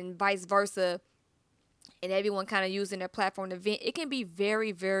vice versa, and everyone kind of using their platform to vent, it can be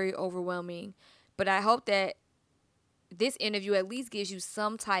very, very overwhelming. But I hope that this interview at least gives you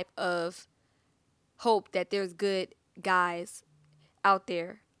some type of hope that there's good guys out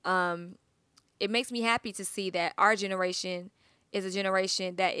there. it makes me happy to see that our generation is a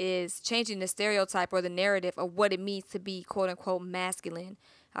generation that is changing the stereotype or the narrative of what it means to be quote unquote masculine.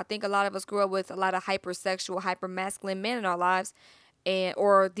 I think a lot of us grew up with a lot of hypersexual, hypermasculine men in our lives, and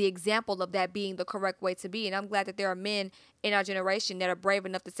or the example of that being the correct way to be. And I'm glad that there are men in our generation that are brave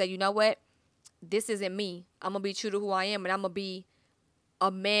enough to say, you know what, this isn't me. I'm gonna be true to who I am, and I'm gonna be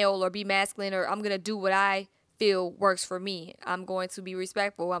a male or be masculine, or I'm gonna do what I feel works for me. I'm going to be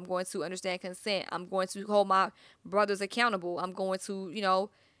respectful. I'm going to understand consent. I'm going to hold my brothers accountable. I'm going to,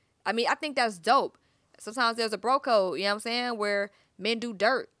 I think that's dope. Sometimes there's a bro code, you know what I'm saying, where men do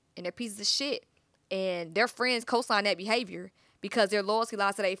dirt and they're pieces of shit, and their friends co-sign that behavior because their loyalty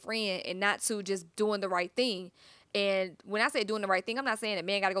lies to their friend and not to just doing the right thing. And when I say doing the right thing, I'm not saying that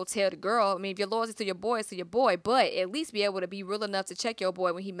man got to go tell the girl. I mean, if your loyalty to your boy, it's to your boy, but at least be able to be real enough to check your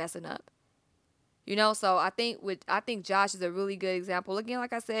boy when he messing up. So I think Josh is a really good example. Again,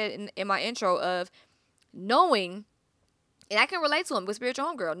 like I said in my intro, of knowing, and I can relate to him with Spiritual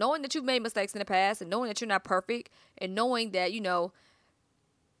Homegirl, knowing that you've made mistakes in the past and knowing that you're not perfect and knowing that,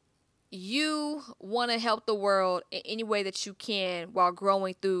 you want to help the world in any way that you can while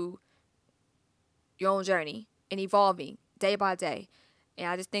growing through your own journey and evolving day by day. And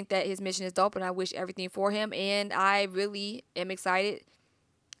I just think that his mission is dope, and I wish everything for him. And I really am excited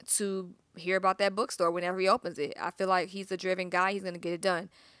to hear about that bookstore whenever he opens it. I feel like he's a driven guy. He's going to get it done.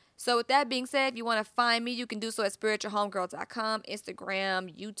 So with that being said, if you want to find me, you can do so at spiritualhomegirl.com,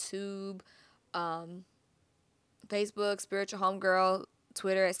 Instagram, YouTube, Facebook, Spiritual Homegirl,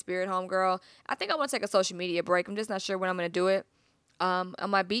 Twitter at Spirit Homegirl. I think I want to take a social media break. I'm just not sure when I'm going to do it. On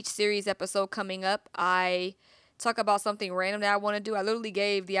my beach series episode coming up, I talk about something random that I want to do. I literally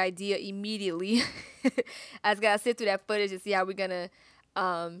gave the idea immediately. I just got to sit through that footage and see how we're going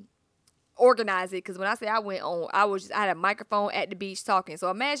to organize it, because when I say I went on, I had a microphone at the beach talking.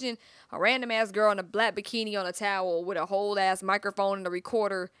 So imagine a random ass girl in a black bikini on a towel with a whole ass microphone and a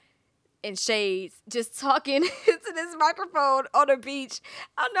recorder and shades just talking into this microphone on the beach.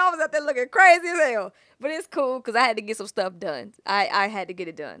 I know I was out there looking crazy as hell, but it's cool because I had to get some stuff done. I had to get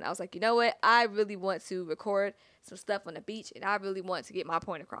it done. I was like, you know what, I really want to record some stuff on the beach, and I really want to get my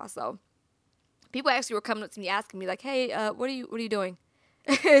point across. So people actually were coming up to me asking me like, hey, what are you doing?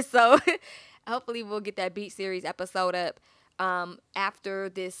 So hopefully we'll get that beat series episode up after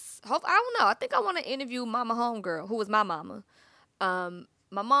this. I don't know. I think I want to interview Mama Homegirl, who was my mama.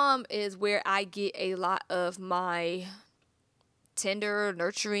 My mom is where I get a lot of my tender,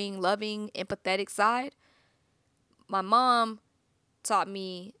 nurturing, loving, empathetic side. My mom taught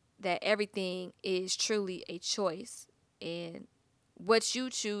me that everything is truly a choice, and what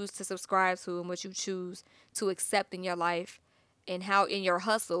you choose to subscribe to and what you choose to accept in your life, and how in your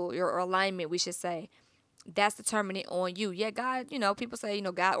hustle, your alignment, we should say, that's determined on you. Yeah, God, people say,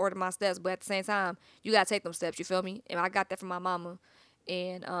 God ordered my steps, but at the same time, you got to take them steps, you feel me? And I got that from my mama.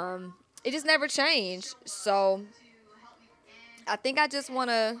 And it just never changed. So I think I just want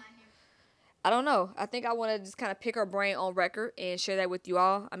to, I don't know. I think I want to just kind of pick her brain on record and share that with you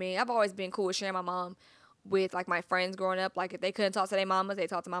all. I mean, I've always been cool with sharing my mom with, like, my friends growing up. Like, if they couldn't talk to their mamas, they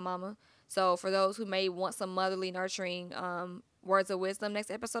talk to my mama. So for those who may want some motherly, nurturing words of wisdom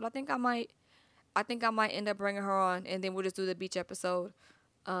next episode, I think I might end up bringing her on, and then we'll just do the beach episode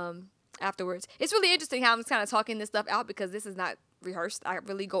afterwards. It's really interesting how I'm just kind of talking this stuff out, because this is not rehearsed. I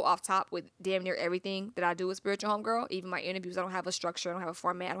really go off top with damn near everything that I do with Spiritual Homegirl. Even my interviews, I don't have a structure, I don't have a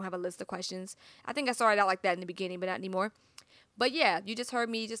format, I don't have a list of questions. I think I started out like that in the beginning, but not anymore. But yeah, you just heard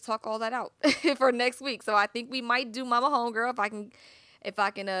me just talk all that out for next week. So I think we might do Mama Homegirl if I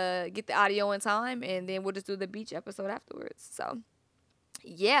can get the audio in time, and then we'll just do the beach episode afterwards. So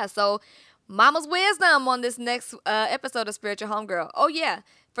yeah, so Mama's wisdom on this next episode of Spiritual Homegirl. Oh yeah,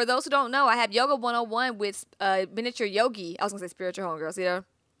 for those who don't know, I have Yoga 101 with Miniature Yogi. I was gonna say Spiritual Homegirl, see there?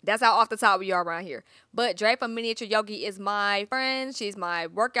 That's how off the top we are around here. But Dre from Miniature Yogi is my friend. She's my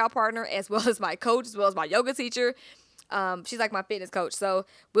workout partner, as well as my coach, as well as my yoga teacher. She's like my fitness coach. So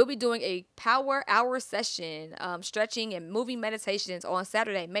we'll be doing a power hour session, stretching and moving meditations on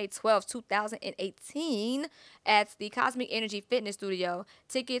Saturday, May 12th, 2018 at the Cosmic Energy Fitness Studio.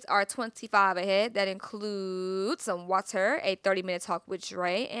 Tickets are $25 ahead. That includes some water, a 30-minute talk with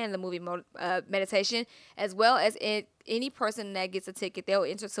Dre, and the movie meditation, as well as any person that gets a ticket, they'll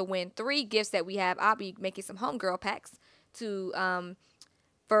enter to win 3 gifts that we have. I'll be making some homegirl packs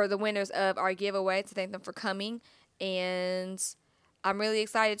for the winners of our giveaway to thank them for coming. And I'm really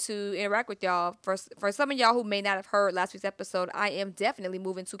excited to interact with y'all. For some of y'all who may not have heard last week's episode, I am definitely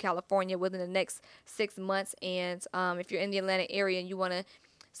moving to California within the next 6 months. And if you're in the Atlanta area and you want to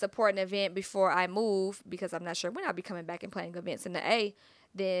support an event before I move, because I'm not sure when I'll be coming back and playing events in the A,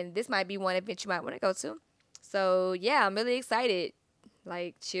 then this might be one event you might want to go to. So yeah, I'm really excited.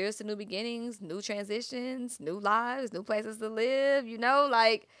 Like, cheers to new beginnings, new transitions, new lives, new places to live,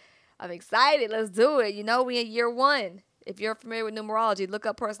 like, I'm excited. Let's do it. We in year 1. If you're familiar with numerology, look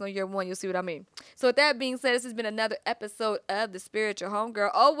up personal year 1. You'll see what I mean. So with that being said, this has been another episode of The Spiritual Homegirl.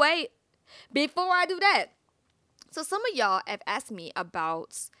 Oh, wait. Before I do that, so some of y'all have asked me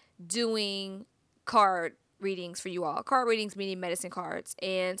about doing card readings for you all. Card readings meaning medicine cards.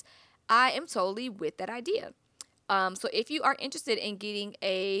 And I am totally with that idea. So if you are interested in getting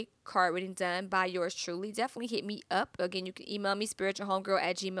a card reading done by yours truly, definitely hit me up. Again, you can email me,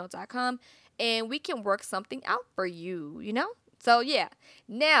 spiritualhomegirl@gmail.com, and we can work something out for you, So, yeah.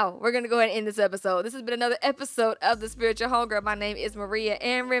 Now, we're going to go ahead and end this episode. This has been another episode of The Spiritual Homegirl. My name is Maria,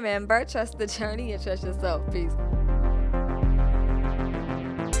 and remember, trust the journey and trust yourself. Peace.